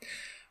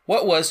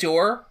 What was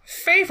your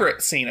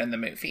favorite scene in the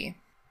movie?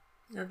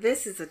 Now,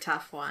 this is a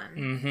tough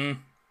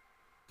one.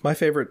 My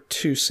favorite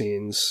two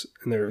scenes,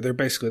 and they're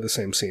basically the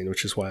same scene,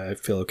 which is why I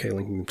feel okay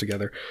linking them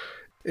together,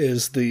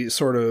 is the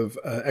sort of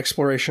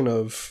exploration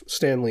of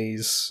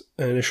Stanley's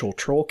initial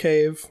troll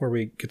cave, where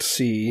we get to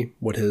see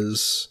what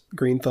his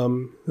green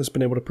thumb has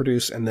been able to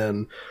produce, and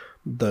then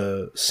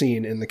the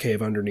scene in the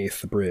cave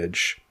underneath the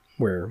bridge,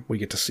 where we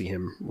get to see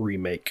him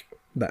remake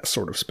that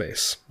sort of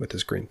space with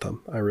his green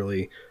thumb. I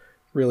really,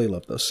 really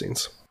love those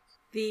scenes.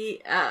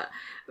 The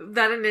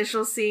that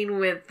initial scene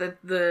with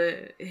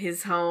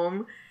his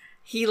home,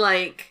 he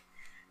like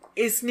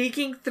is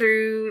sneaking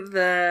through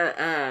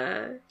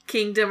the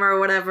kingdom or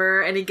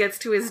whatever, and he gets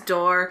to his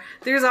door.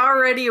 There's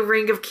already a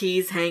ring of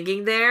keys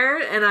hanging there,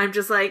 and I'm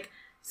just like,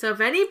 so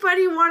if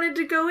anybody wanted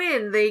to go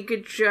in, they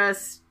could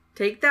just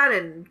take that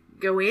and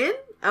go in?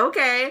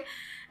 Okay.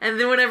 And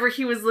then whenever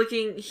he was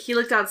looking, he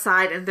looked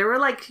outside, and there were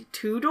like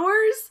 2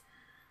 doors.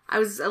 I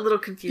was a little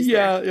confused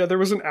there. Yeah, there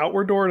was an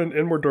outward door and an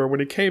inward door. When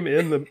he came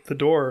in the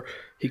door,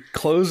 he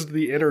closed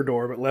the inner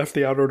door but left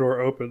the outer door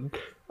open.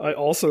 I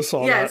also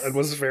saw that and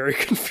was very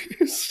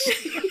confused.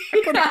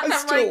 But I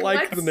still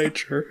like the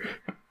nature.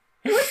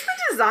 What's the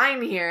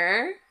design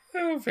here?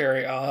 Oh,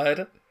 very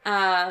odd.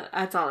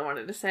 That's all I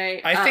wanted to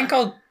say. I think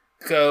I'll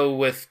go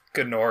with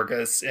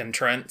Gnorga's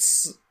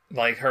entrance.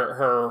 Like,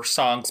 her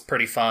song's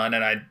pretty fun,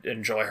 and I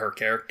enjoy her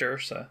character,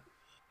 so...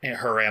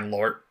 Her and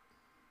Lort.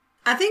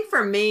 I think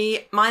for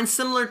me, mine's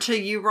similar to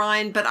you,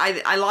 Ryan, but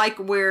I like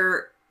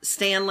where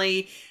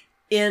Stanley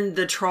in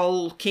the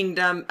Troll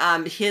Kingdom,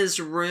 his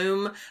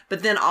room,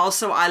 but then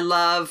also I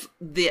love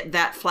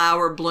that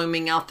flower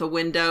blooming out the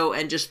window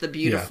and just the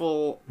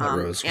beautiful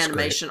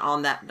animation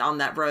on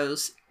that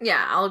rose.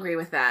 Yeah, I'll agree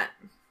with that.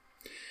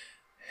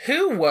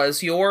 Who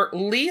was your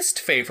least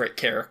favorite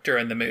character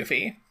in the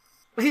movie?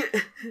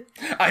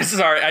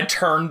 I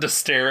turned to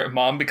stare at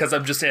Mom because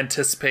I'm just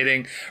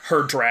anticipating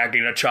her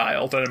dragging a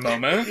child in a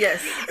moment.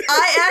 Yes.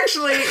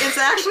 It's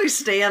actually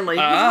Stanley.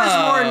 He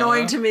was more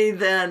annoying to me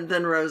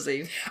than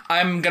Rosie.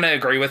 I'm going to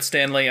agree with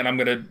Stanley, and I'm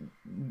going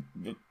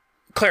to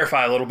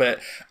clarify a little bit.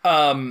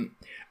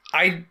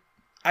 I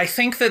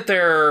think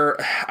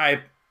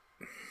that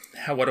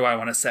what do I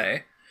want to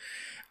say?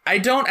 I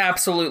don't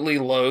absolutely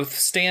loathe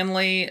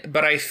Stanley,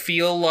 but I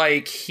feel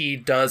like he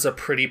does a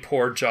pretty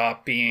poor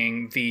job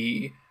being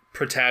the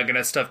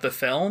protagonist of the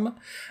film.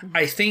 Mm-hmm.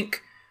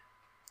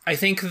 I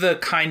think the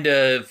kind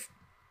of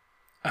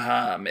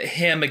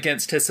him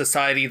against his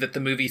society that the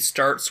movie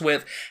starts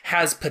with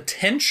has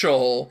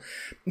potential,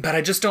 but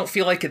I just don't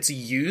feel like it's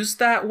used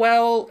that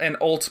well. And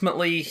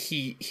ultimately,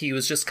 he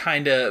was just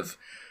kind of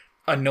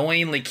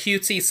annoyingly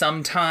cutesy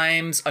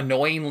sometimes,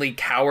 annoyingly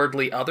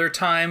cowardly other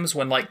times,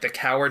 when like the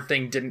coward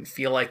thing didn't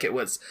feel like it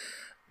was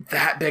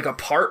that big a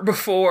part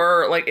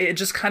before. Like, it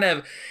just kind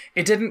of,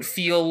 it didn't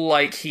feel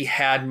like he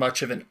had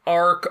much of an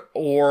arc,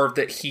 or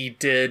that he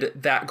did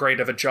that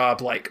great of a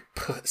job like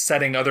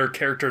setting other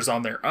characters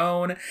on their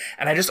own.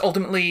 And I just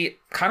ultimately,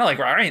 kind of like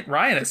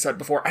Ryan has said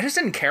before, I just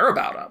didn't care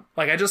about him.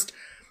 Like, I just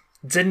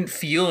didn't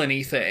feel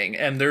anything.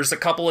 And there's a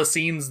couple of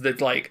scenes that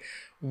like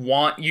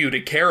want you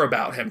to care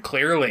about him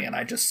clearly, and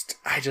I just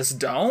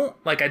don't.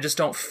 Like, I just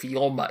don't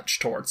feel much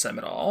towards him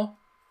at all.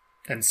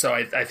 And so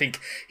I think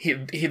he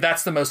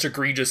that's the most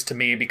egregious to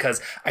me,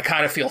 because I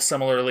kind of feel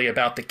similarly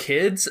about the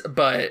kids,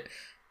 but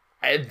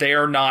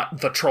they're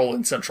not the troll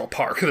in Central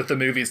Park that the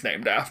movie's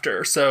named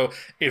after, so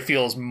it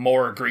feels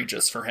more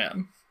egregious for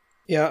him.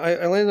 Yeah,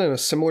 I landed in a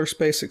similar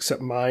space,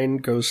 except mine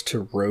goes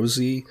to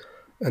Rosie.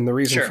 And the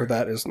reason for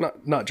that is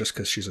not just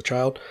because she's a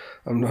child.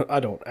 I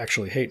don't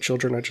actually hate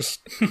children. I just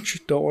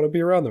don't want to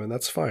be around them, and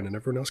that's fine. And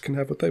everyone else can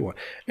have what they want.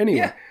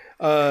 Anyway,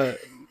 the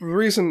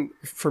reason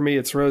for me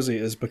it's Rosie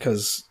is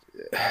because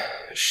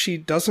she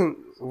doesn't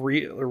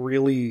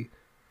really...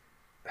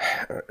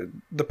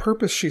 The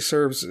purpose she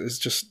serves is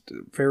just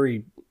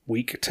very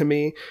weak to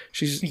me.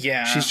 She's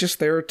just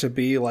there to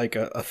be like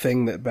a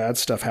thing that bad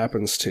stuff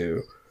happens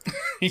to.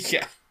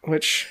 Yeah.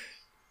 Which,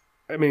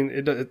 I mean,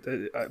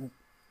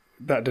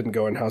 that didn't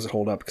go in How's It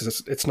Hold Up,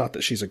 because it's not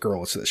that she's a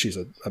girl, it's that she's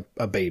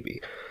a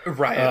baby.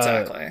 Right,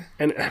 exactly.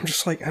 And I'm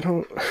just like, I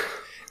don't...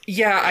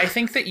 Yeah, I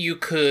think that you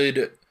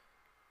could...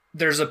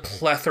 There's a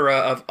plethora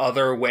of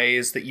other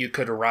ways that you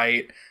could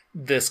write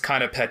this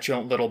kind of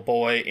petulant little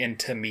boy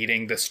into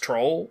meeting this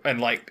troll,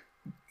 and like,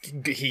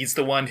 he's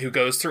the one who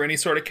goes through any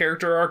sort of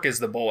character arc, is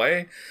the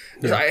boy.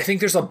 Yeah. I think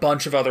there's a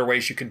bunch of other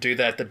ways you can do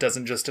that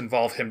doesn't just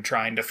involve him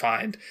trying to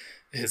find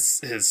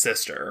his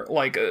sister.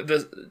 Like,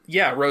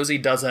 Rosie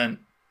doesn't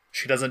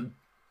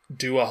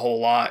do a whole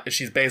lot.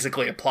 She's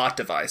basically a plot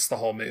device the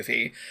whole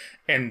movie,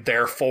 and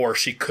therefore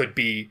she could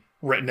be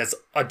written as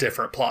a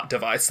different plot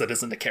device that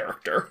isn't a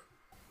character.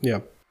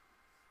 Yeah.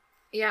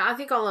 Yeah, I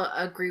think I'll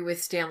agree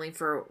with Stanley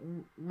for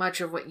much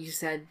of what you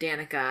said,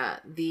 Danica.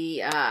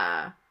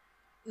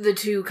 The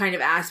two kind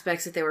of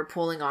aspects that they were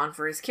pulling on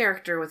for his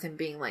character, with him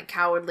being like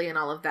cowardly and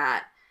all of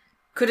that,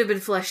 could have been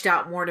fleshed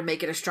out more to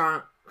make it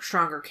a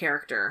stronger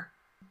character,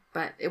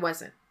 but it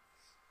wasn't.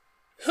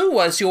 Who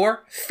was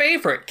your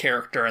favorite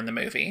character in the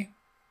movie?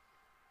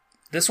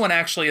 This one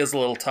actually is a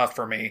little tough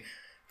for me,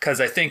 because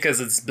I think,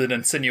 as it's been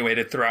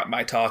insinuated throughout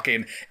my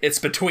talking, it's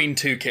between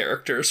two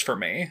characters for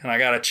me, and I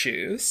gotta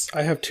choose.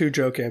 I have two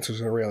joke answers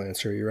and a real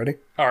answer. Are you ready?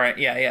 All right,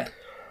 yeah.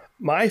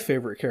 My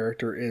favorite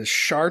character is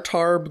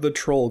Shartarb the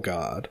Troll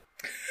God.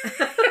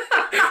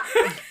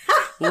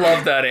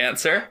 Love that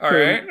answer. All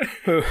right.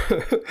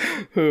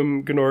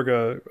 Whom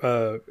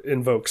Gnorga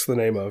invokes the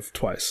name of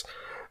twice.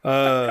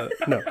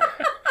 No.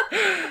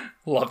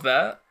 Love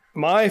that.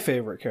 My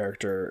favorite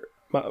character,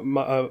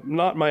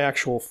 not my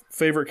actual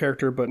favorite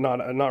character, but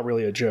not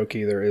really a joke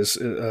either, is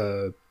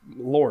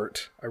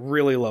Lort. I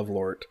really love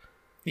Lort.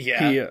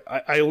 Yeah.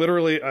 I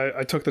literally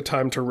took the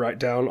time to write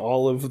down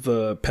all of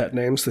the pet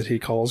names that he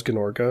calls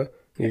Gnorga.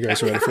 You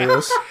guys ready for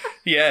this?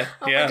 Yeah.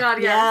 Oh my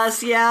God,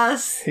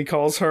 yes. He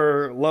calls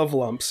her Love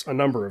Lumps a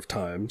number of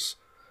times.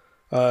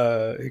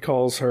 He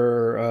calls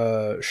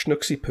her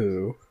Schnooksy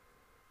Poo.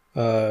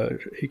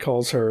 He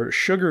calls her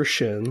Sugar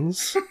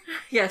Shins,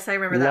 Yes, I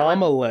remember that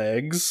Llama one.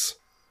 Legs,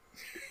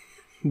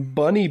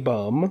 Bunny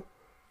Bum.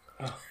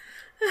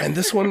 And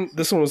this one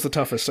was the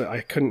toughest.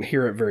 I couldn't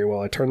hear it very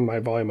well. I turned my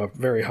volume up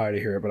very high to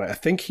hear it, but I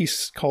think he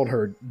called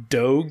her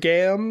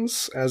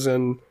Dogams, as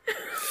in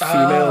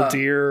female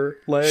deer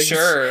legs.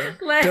 Sure.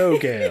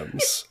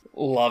 Dogams.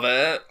 Love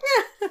it.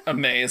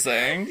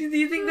 Amazing. Do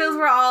you think those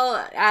were all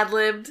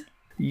ad-libbed?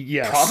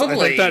 Yes. I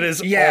Probably, think that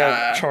is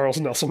yeah. all Charles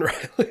Nelson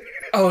Riley.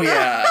 Oh,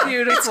 yeah.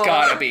 Beautiful. It's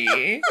gotta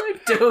be.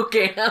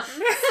 Dogam.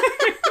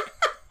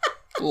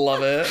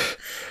 Love it.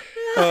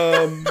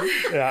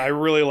 Yeah, I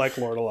really like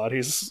Lord a lot.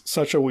 He's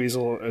such a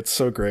weasel. It's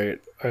so great.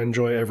 I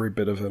enjoy every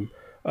bit of him.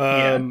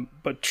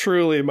 But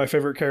truly, my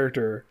favorite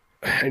character,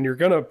 and you're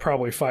gonna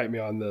probably fight me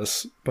on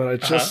this, but I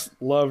just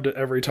loved it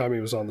every time he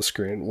was on the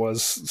screen,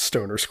 was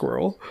Stoner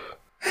Squirrel.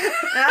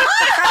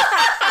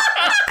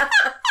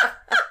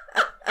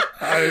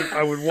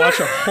 I would watch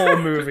a whole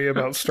movie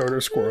about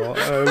Stoner Squirrel.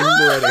 I'm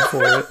ready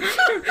for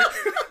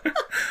it.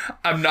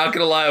 I'm not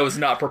gonna lie, I was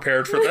not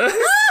prepared for this.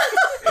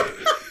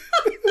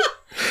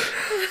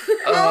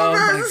 Oh,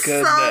 my that's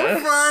goodness. so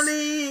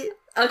funny.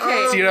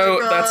 Okay. You know,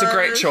 my that's a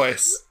great gosh.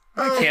 choice.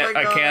 Oh my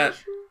I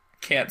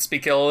can't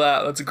speak ill of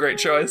that. That's a great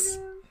choice.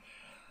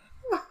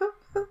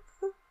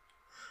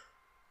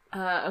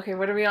 Okay,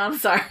 what are we on?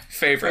 Sorry.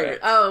 Favorite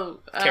Oh,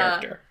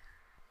 character.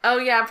 Oh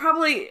yeah,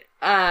 probably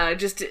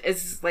just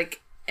as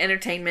like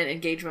entertainment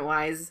engagement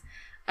wise,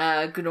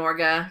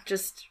 Gnorga,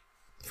 just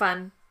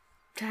fun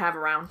to have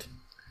around.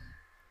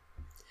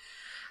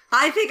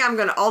 I think I'm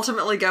going to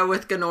ultimately go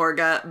with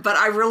Gnorga, but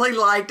I really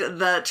liked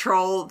the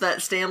troll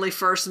that Stanley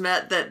first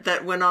met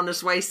that went on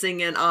his way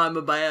singing "I'm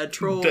a bad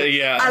troll."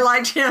 Yeah. I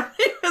liked him.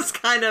 He was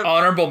kind of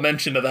Honorable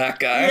mention to that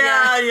guy.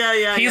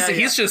 yeah.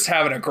 He's just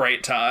having a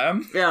great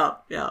time. Yeah.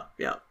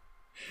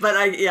 But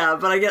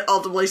I get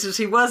ultimately, since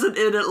he wasn't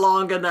in it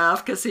long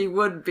enough, because he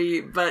would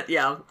be. But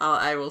yeah,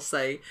 I will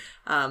say,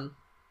 why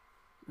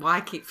I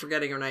keep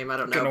forgetting her name? I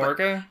don't know.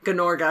 Gnorga? But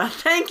Gnorga.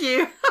 Thank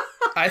you.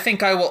 I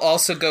think I will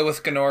also go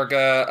with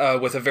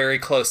Gnorga with a very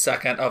close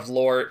second of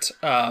Lort.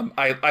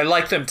 I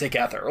like them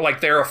together. Like,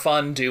 they're a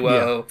fun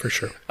duo. Yeah, for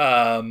sure.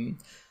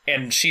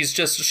 And she's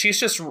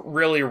just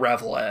really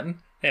reveling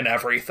in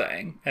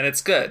everything, and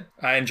it's good.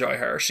 I enjoy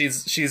her.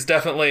 She's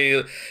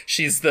definitely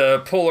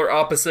the polar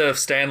opposite of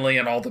Stanley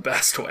in all the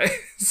best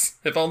ways.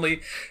 If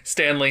only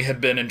Stanley had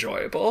been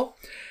enjoyable.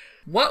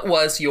 What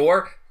was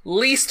your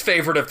least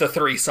favorite of the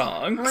three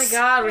songs? Oh my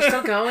god, we're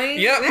still going?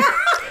 Yep.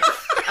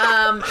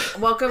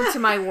 Welcome to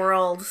My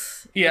World.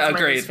 Yeah, is my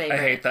agreed. least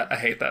favorite. I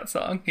hate that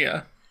song.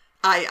 Yeah.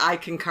 I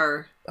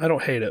concur. I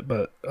don't hate it,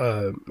 but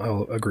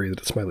I'll agree that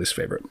it's my least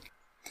favorite.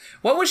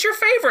 What was your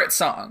favorite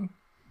song?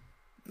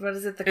 What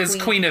is it? The Is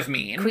Queen of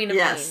Mean. Queen of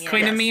Yes. Mean. Yeah.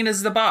 Queen of Mean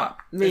is the bop.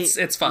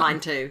 It's fun. Mine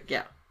too.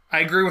 Yeah. I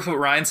agree with what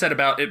Ryan said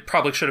about it.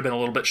 Probably should have been a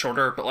little bit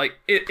shorter, but like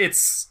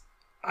it's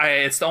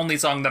the only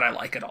song that I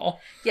like at all.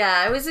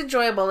 Yeah, it was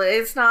enjoyable.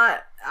 It's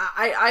not.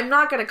 I'm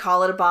not gonna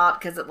call it a bop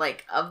because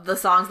like of the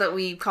songs that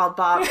we called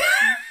bop,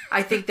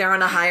 I think they're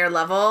on a higher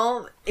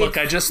level. Look,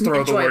 I just throw the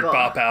enjoyable. word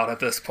bop out at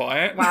this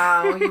point.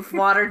 Wow, you've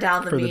watered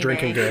down the For the meaning.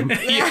 drinking game.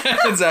 Yeah,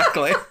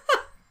 exactly.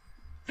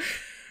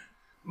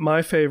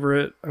 My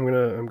favorite, I'm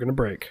gonna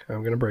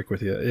break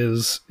with you,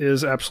 is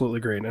Absolutely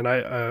Green, and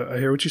I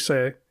hear what you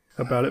say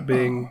about it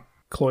being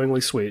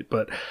cloyingly sweet,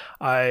 but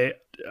I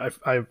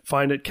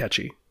find it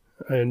catchy.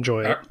 I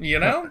enjoy it. You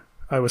know?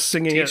 I was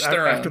singing Teach it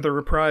their after own. the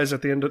reprise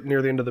at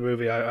near the end of the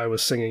movie. I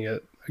was singing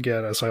it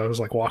again as I was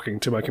like walking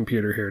to my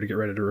computer here to get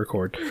ready to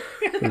record.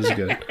 It was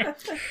good.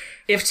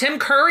 If Tim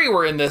Curry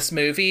were in this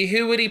movie,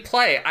 who would he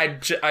play? I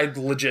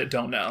legit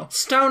don't know.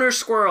 Stoner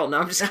Squirrel. No,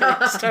 I'm just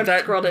kidding. Stoner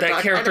Squirrel didn't That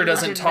talk. character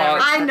doesn't Never-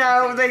 talk. I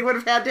know they would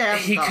have had to have.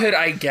 He thought. could,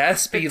 I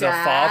guess, be the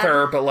dad.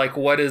 father, but like,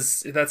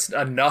 that's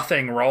a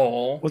nothing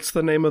role. What's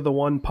the name of the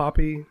one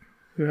Poppy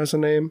who has a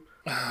name?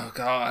 Oh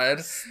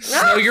God!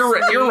 No, you're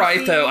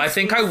right though. I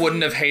think I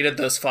wouldn't have hated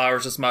those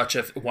flowers as much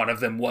if one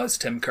of them was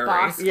Tim Curry.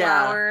 Boss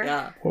flower.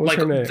 Yeah. What was Like,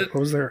 her name? the- What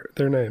was their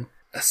name?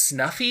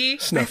 Snuffy, I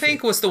Snuffy,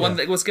 think, was the one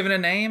that was given a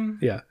name.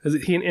 Yeah,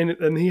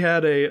 and he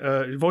had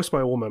a voiced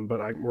by a woman,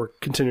 but we're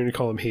continuing to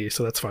call him he,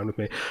 so that's fine with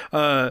me.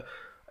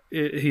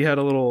 He had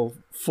a little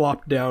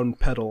flop down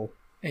pedal,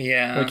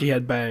 Yeah, like he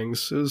had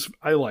bangs.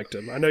 I liked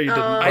him. I know you didn't.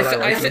 Oh, but I I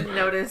liked him. didn't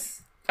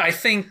notice. I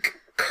think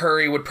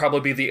Curry would probably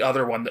be the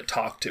other one that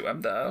talked to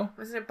him, though.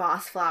 Wasn't it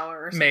Boss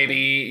Flower or something?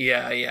 Maybe,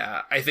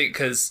 yeah. I think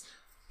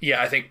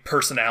I think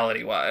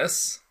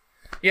personality-wise.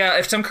 Yeah,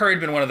 if Tim Curry had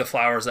been one of the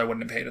flowers, I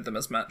wouldn't have hated them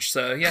as much.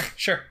 So, yeah,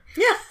 sure.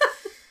 Yeah.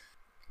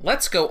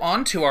 Let's go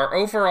on to our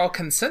overall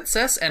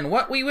consensus and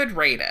what we would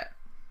rate it.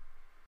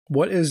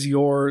 What is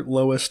your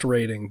lowest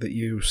rating that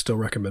you still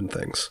recommend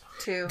things?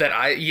 2.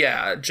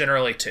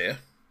 Generally 2.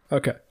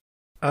 Okay,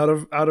 out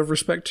of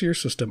respect to your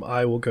system,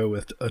 I will go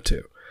with a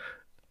 2.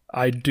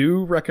 I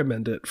do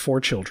recommend it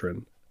for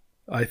children.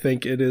 I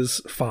think it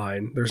is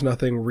fine. There's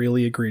nothing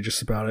really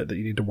egregious about it that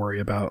you need to worry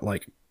about,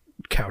 like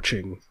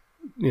couching,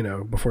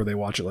 before they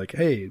watch it. Like,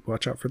 hey,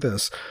 watch out for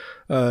this.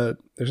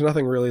 There's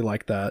nothing really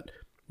like that.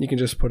 You can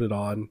just put it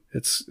on.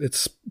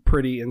 It's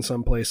pretty in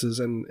some places,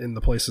 and in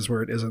the places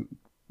where it isn't,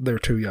 they're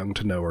too young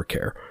to know or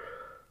care.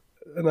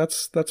 And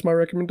that's my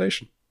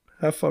recommendation.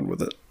 Have fun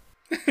with it.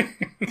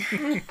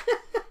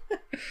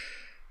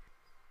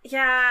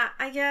 Yeah,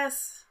 I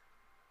guess.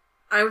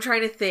 I'm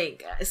trying to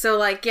think. So,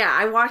 like, yeah,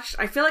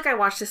 I feel like I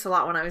watched this a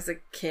lot when I was a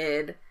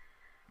kid.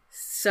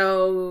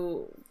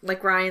 So,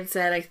 like Ryan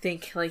said, I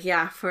think, like,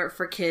 yeah,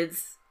 for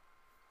kids,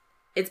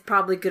 it's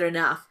probably good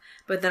enough.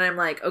 But then I'm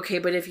like, okay,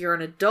 but if you're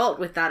an adult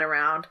with that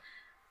around,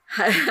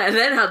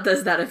 then how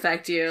does that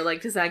affect you?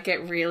 Like, does that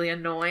get really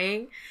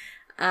annoying?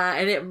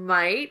 And it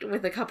might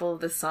with a couple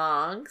of the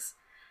songs.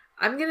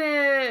 I'm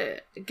gonna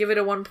give it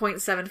a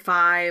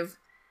 1.75.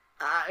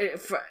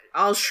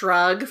 I'll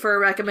shrug for a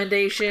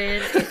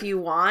recommendation if you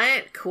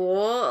want.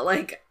 Cool.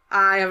 Like,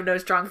 I have no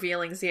strong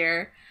feelings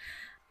here.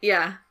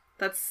 Yeah,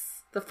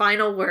 that's the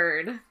final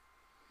word.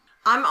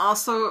 I'm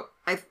also,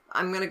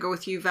 I'm going to go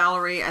with you,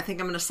 Valerie. I think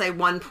I'm going to say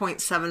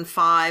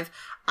 1.75.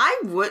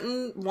 I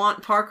wouldn't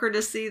want Parker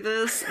to see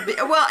this.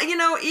 Well, you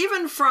know,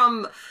 even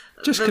from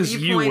Just the 'cause you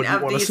viewpoint wouldn't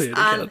of wanna these, see it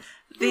again.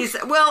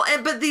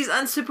 but these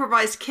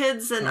unsupervised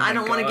kids, and I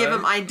don't want to give God.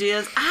 them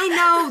ideas. I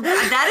know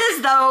that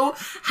is though.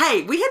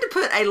 Hey, we had to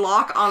put a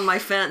lock on my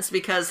fence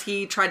because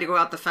he tried to go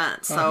out the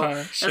fence.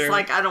 So Sure. it's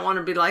like I don't want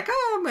to be like,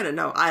 oh, I'm gonna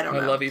know. I don't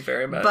know. I love you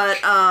very much. But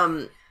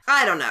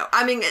I don't know.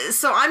 I mean,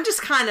 so I'm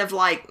just kind of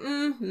like,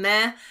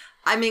 meh.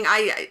 I mean,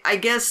 I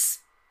guess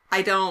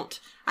I don't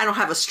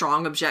have a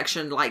strong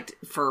objection like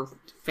for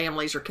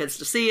families or kids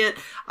to see it.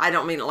 I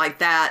don't mean it like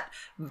that,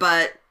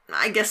 but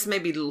I guess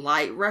maybe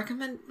light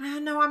recommend.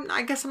 No,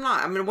 I guess I'm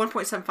not. I'm in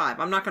 1.75.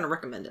 I'm not going to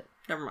recommend it.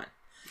 Never mind.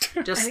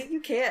 I Just think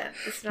you can.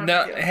 It's not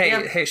no, a big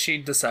deal. hey, she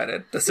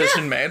decided.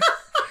 Decision made.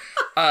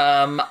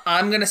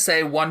 I'm going to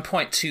say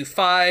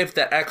 1.25.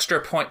 The extra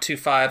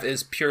 0.25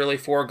 is purely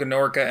for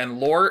Gnorga and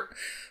Lort.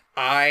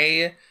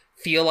 I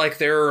feel like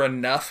there are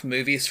enough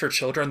movies for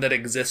children that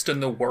exist in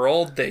the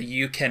world that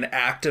you can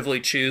actively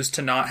choose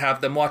to not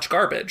have them watch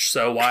garbage.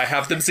 So why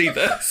have them see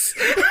this?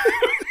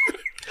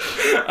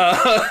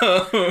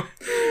 I'm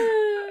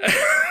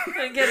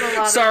getting a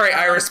lot Sorry, of,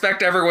 I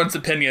respect everyone's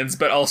opinions,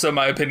 but also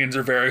my opinions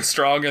are very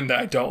strong and that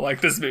I don't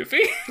like this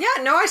movie.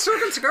 yeah, no, I still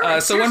consider.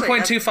 So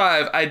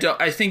 1.25,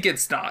 I think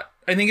it's not.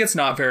 I think it's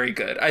not very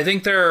good. I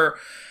think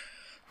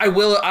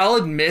I'll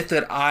admit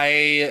that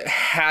I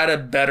had a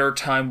better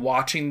time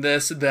watching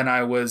this than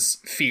I was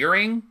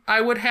fearing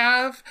I would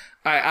have.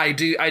 I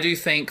do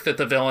think that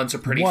the villains are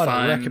pretty What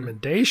fun. a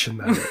recommendation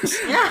that is.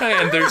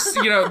 And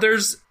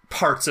there's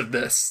parts of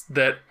this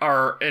that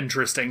are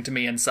interesting to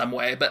me in some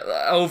way, but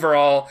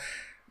overall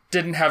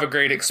didn't have a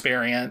great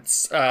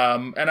experience,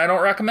 and I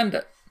don't recommend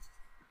it.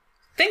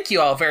 Thank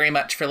you all very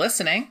much for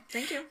listening.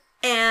 Thank you.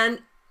 And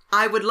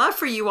I would love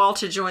for you all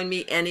to join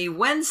me any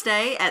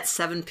Wednesday at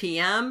 7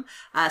 p.m.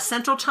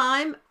 Central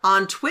Time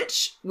on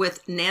Twitch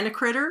with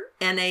Nanacritter,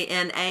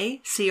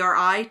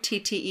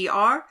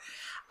 NANACRITTER.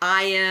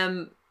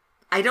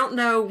 I don't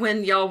know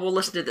when y'all will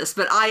listen to this,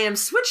 but I am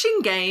switching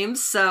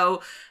games.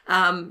 So,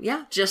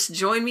 just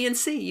join me and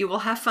see. You will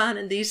have fun.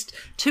 And these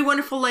two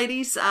wonderful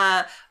ladies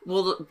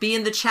will be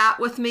in the chat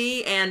with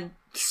me and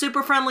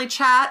super friendly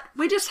chat.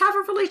 We just have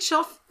a really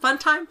chill, fun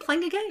time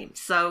playing a game.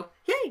 So,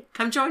 yay,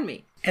 come join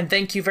me. And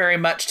thank you very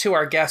much to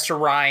our guest,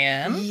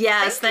 Ryan.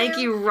 Yes, thank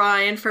you,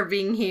 Ryan, for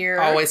being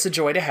here. Always a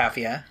joy to have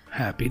you.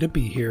 Happy to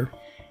be here.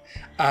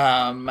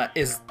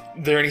 Is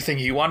there anything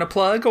you want to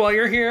plug while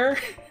you're here?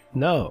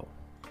 No.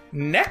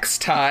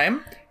 Next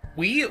time,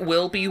 we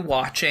will be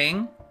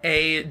watching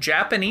a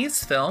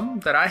Japanese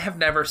film that I have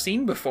never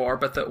seen before,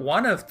 but that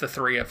one of the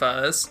three of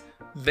us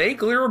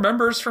vaguely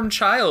remembers from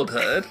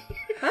childhood.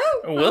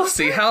 We'll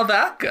see how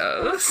that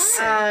goes.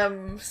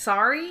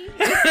 Sorry.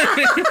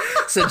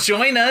 So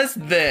join us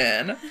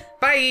then.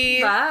 Bye.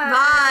 Bye.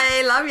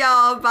 Bye. Love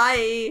y'all.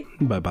 Bye.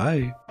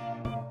 Bye-bye.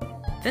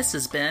 This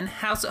has been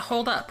How's It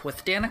Hold Up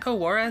with Danica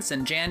Juarez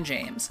and Jan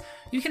James.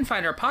 You can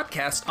find our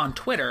podcast on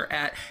Twitter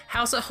at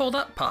How's It Hold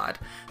Up Pod.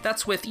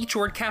 That's with each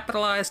word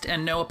capitalized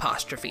and no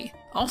apostrophe.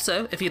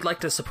 Also, if you'd like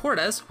to support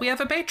us, we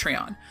have a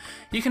Patreon.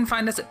 You can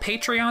find us at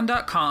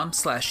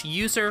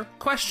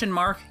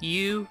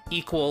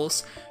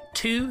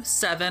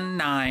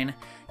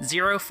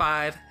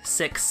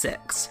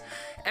patreon.com/user?U=2790566.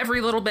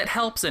 Every little bit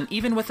helps, and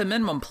even with a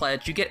minimum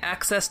pledge, you get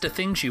access to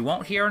things you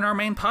won't hear in our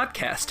main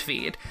podcast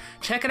feed.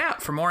 Check it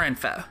out for more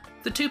info.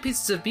 The two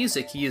pieces of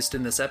music used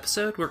in this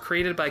episode were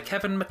created by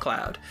Kevin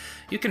MacLeod.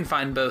 You can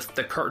find both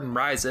The Curtain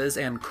Rises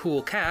and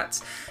Cool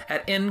Cats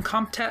at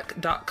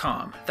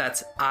incomptech.com.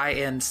 That's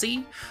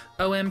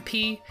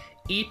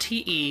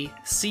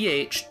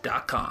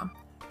INCOMPETECH.com.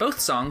 Both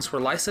songs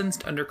were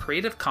licensed under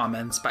Creative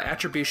Commons by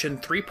Attribution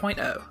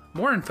 3.0.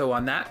 More info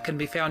on that can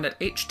be found at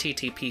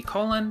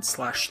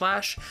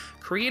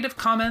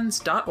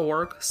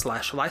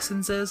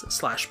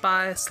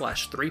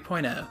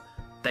http://creativecommons.org/licenses/by/3.0.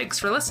 Thanks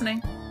for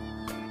listening.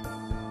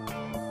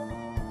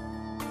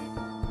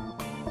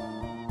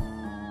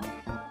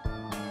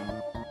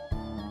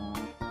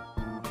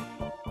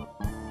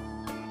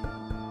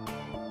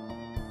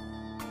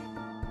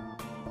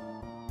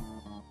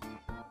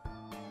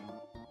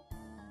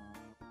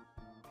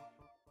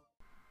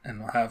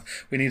 and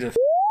we need to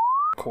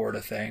record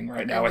a thing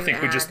right now. And I think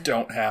an we just ad.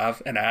 don't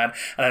have an ad,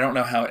 and I don't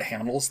know how it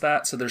handles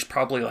that. So there's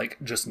probably like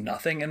just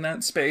nothing in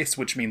that space,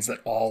 which means that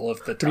all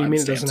of the What do you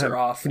mean it doesn't timestamps have? are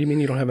off. What do you mean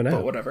you don't have an ad?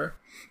 But whatever.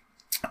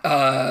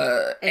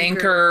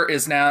 Anchor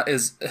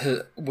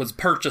was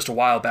purchased a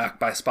while back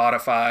by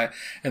Spotify,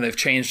 and they've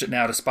changed it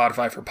now to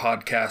Spotify for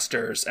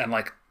podcasters. And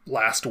like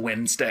last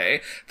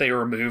Wednesday, they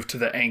removed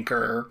the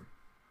Anchor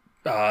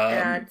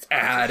ad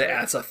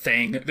as a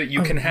thing that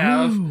you can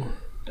have.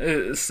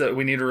 So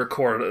we need to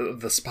record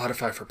the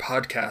Spotify for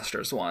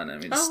podcasters one,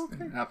 and we just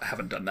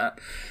haven't done that.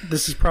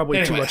 This is probably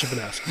too Anyway. much of an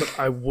ask, but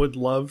I would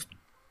love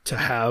to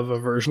have a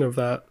version of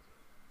that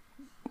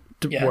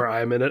where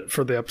I'm in it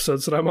for the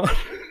episodes that I'm on.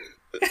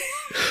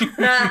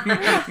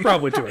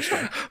 Probably too much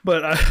time,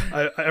 but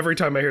I every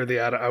time I hear the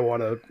ad, I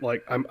want to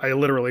I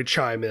literally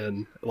chime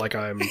in like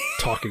I'm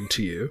talking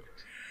to you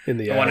in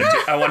the ad.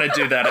 I want to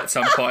do that at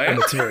some point. And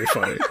it's very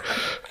funny.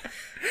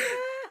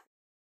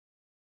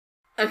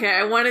 Okay,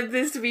 I wanted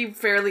this to be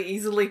fairly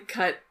easily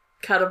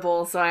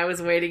cuttable, so I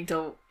was waiting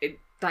till it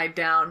died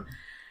down.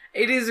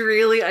 It is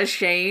really a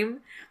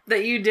shame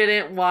that you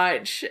didn't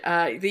watch,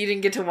 that you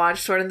didn't get to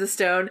watch Sword in the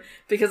Stone,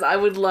 because I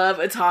would love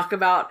a talk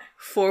about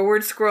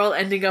Forward Squirrel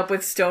ending up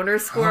with Stoner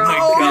Squirrel.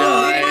 Oh my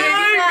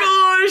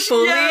God. gosh!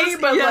 Fully, yes,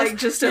 but yes, like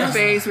just a yes.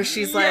 phase where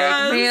she's like,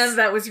 Yes. man,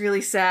 that was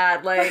really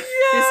sad. Like,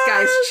 this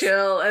guy's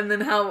chill, and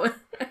then how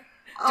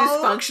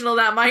dysfunctional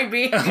that might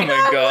be. Oh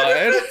my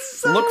God.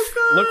 So look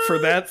good. for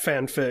that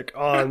fanfic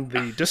on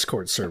the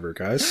Discord server,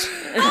 guys.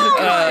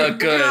 Good. God.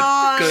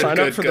 Good. Sign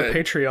good, up for good. the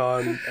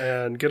Patreon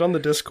and get on the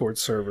Discord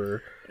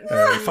server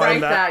and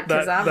find that,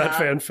 'cause I'm that not.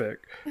 fanfic.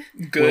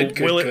 Good.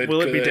 will good,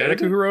 it be good.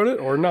 Danica who wrote it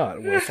or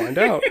not? We'll find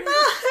out.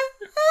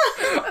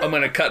 I'm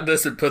gonna cut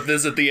this and put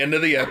this at the end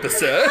of the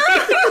episode.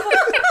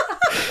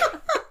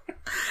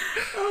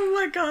 Oh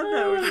my god,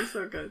 that would be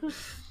so good.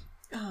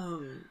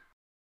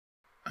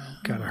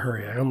 Gotta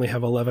hurry. I only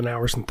have 11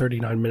 hours and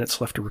 39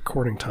 minutes left of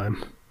recording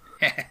time.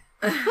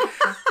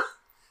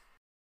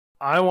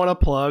 I want to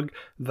plug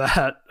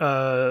that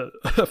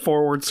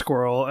Forward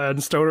Squirrel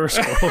and Stoner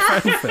Squirrel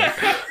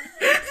fanfic.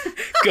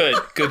 Good.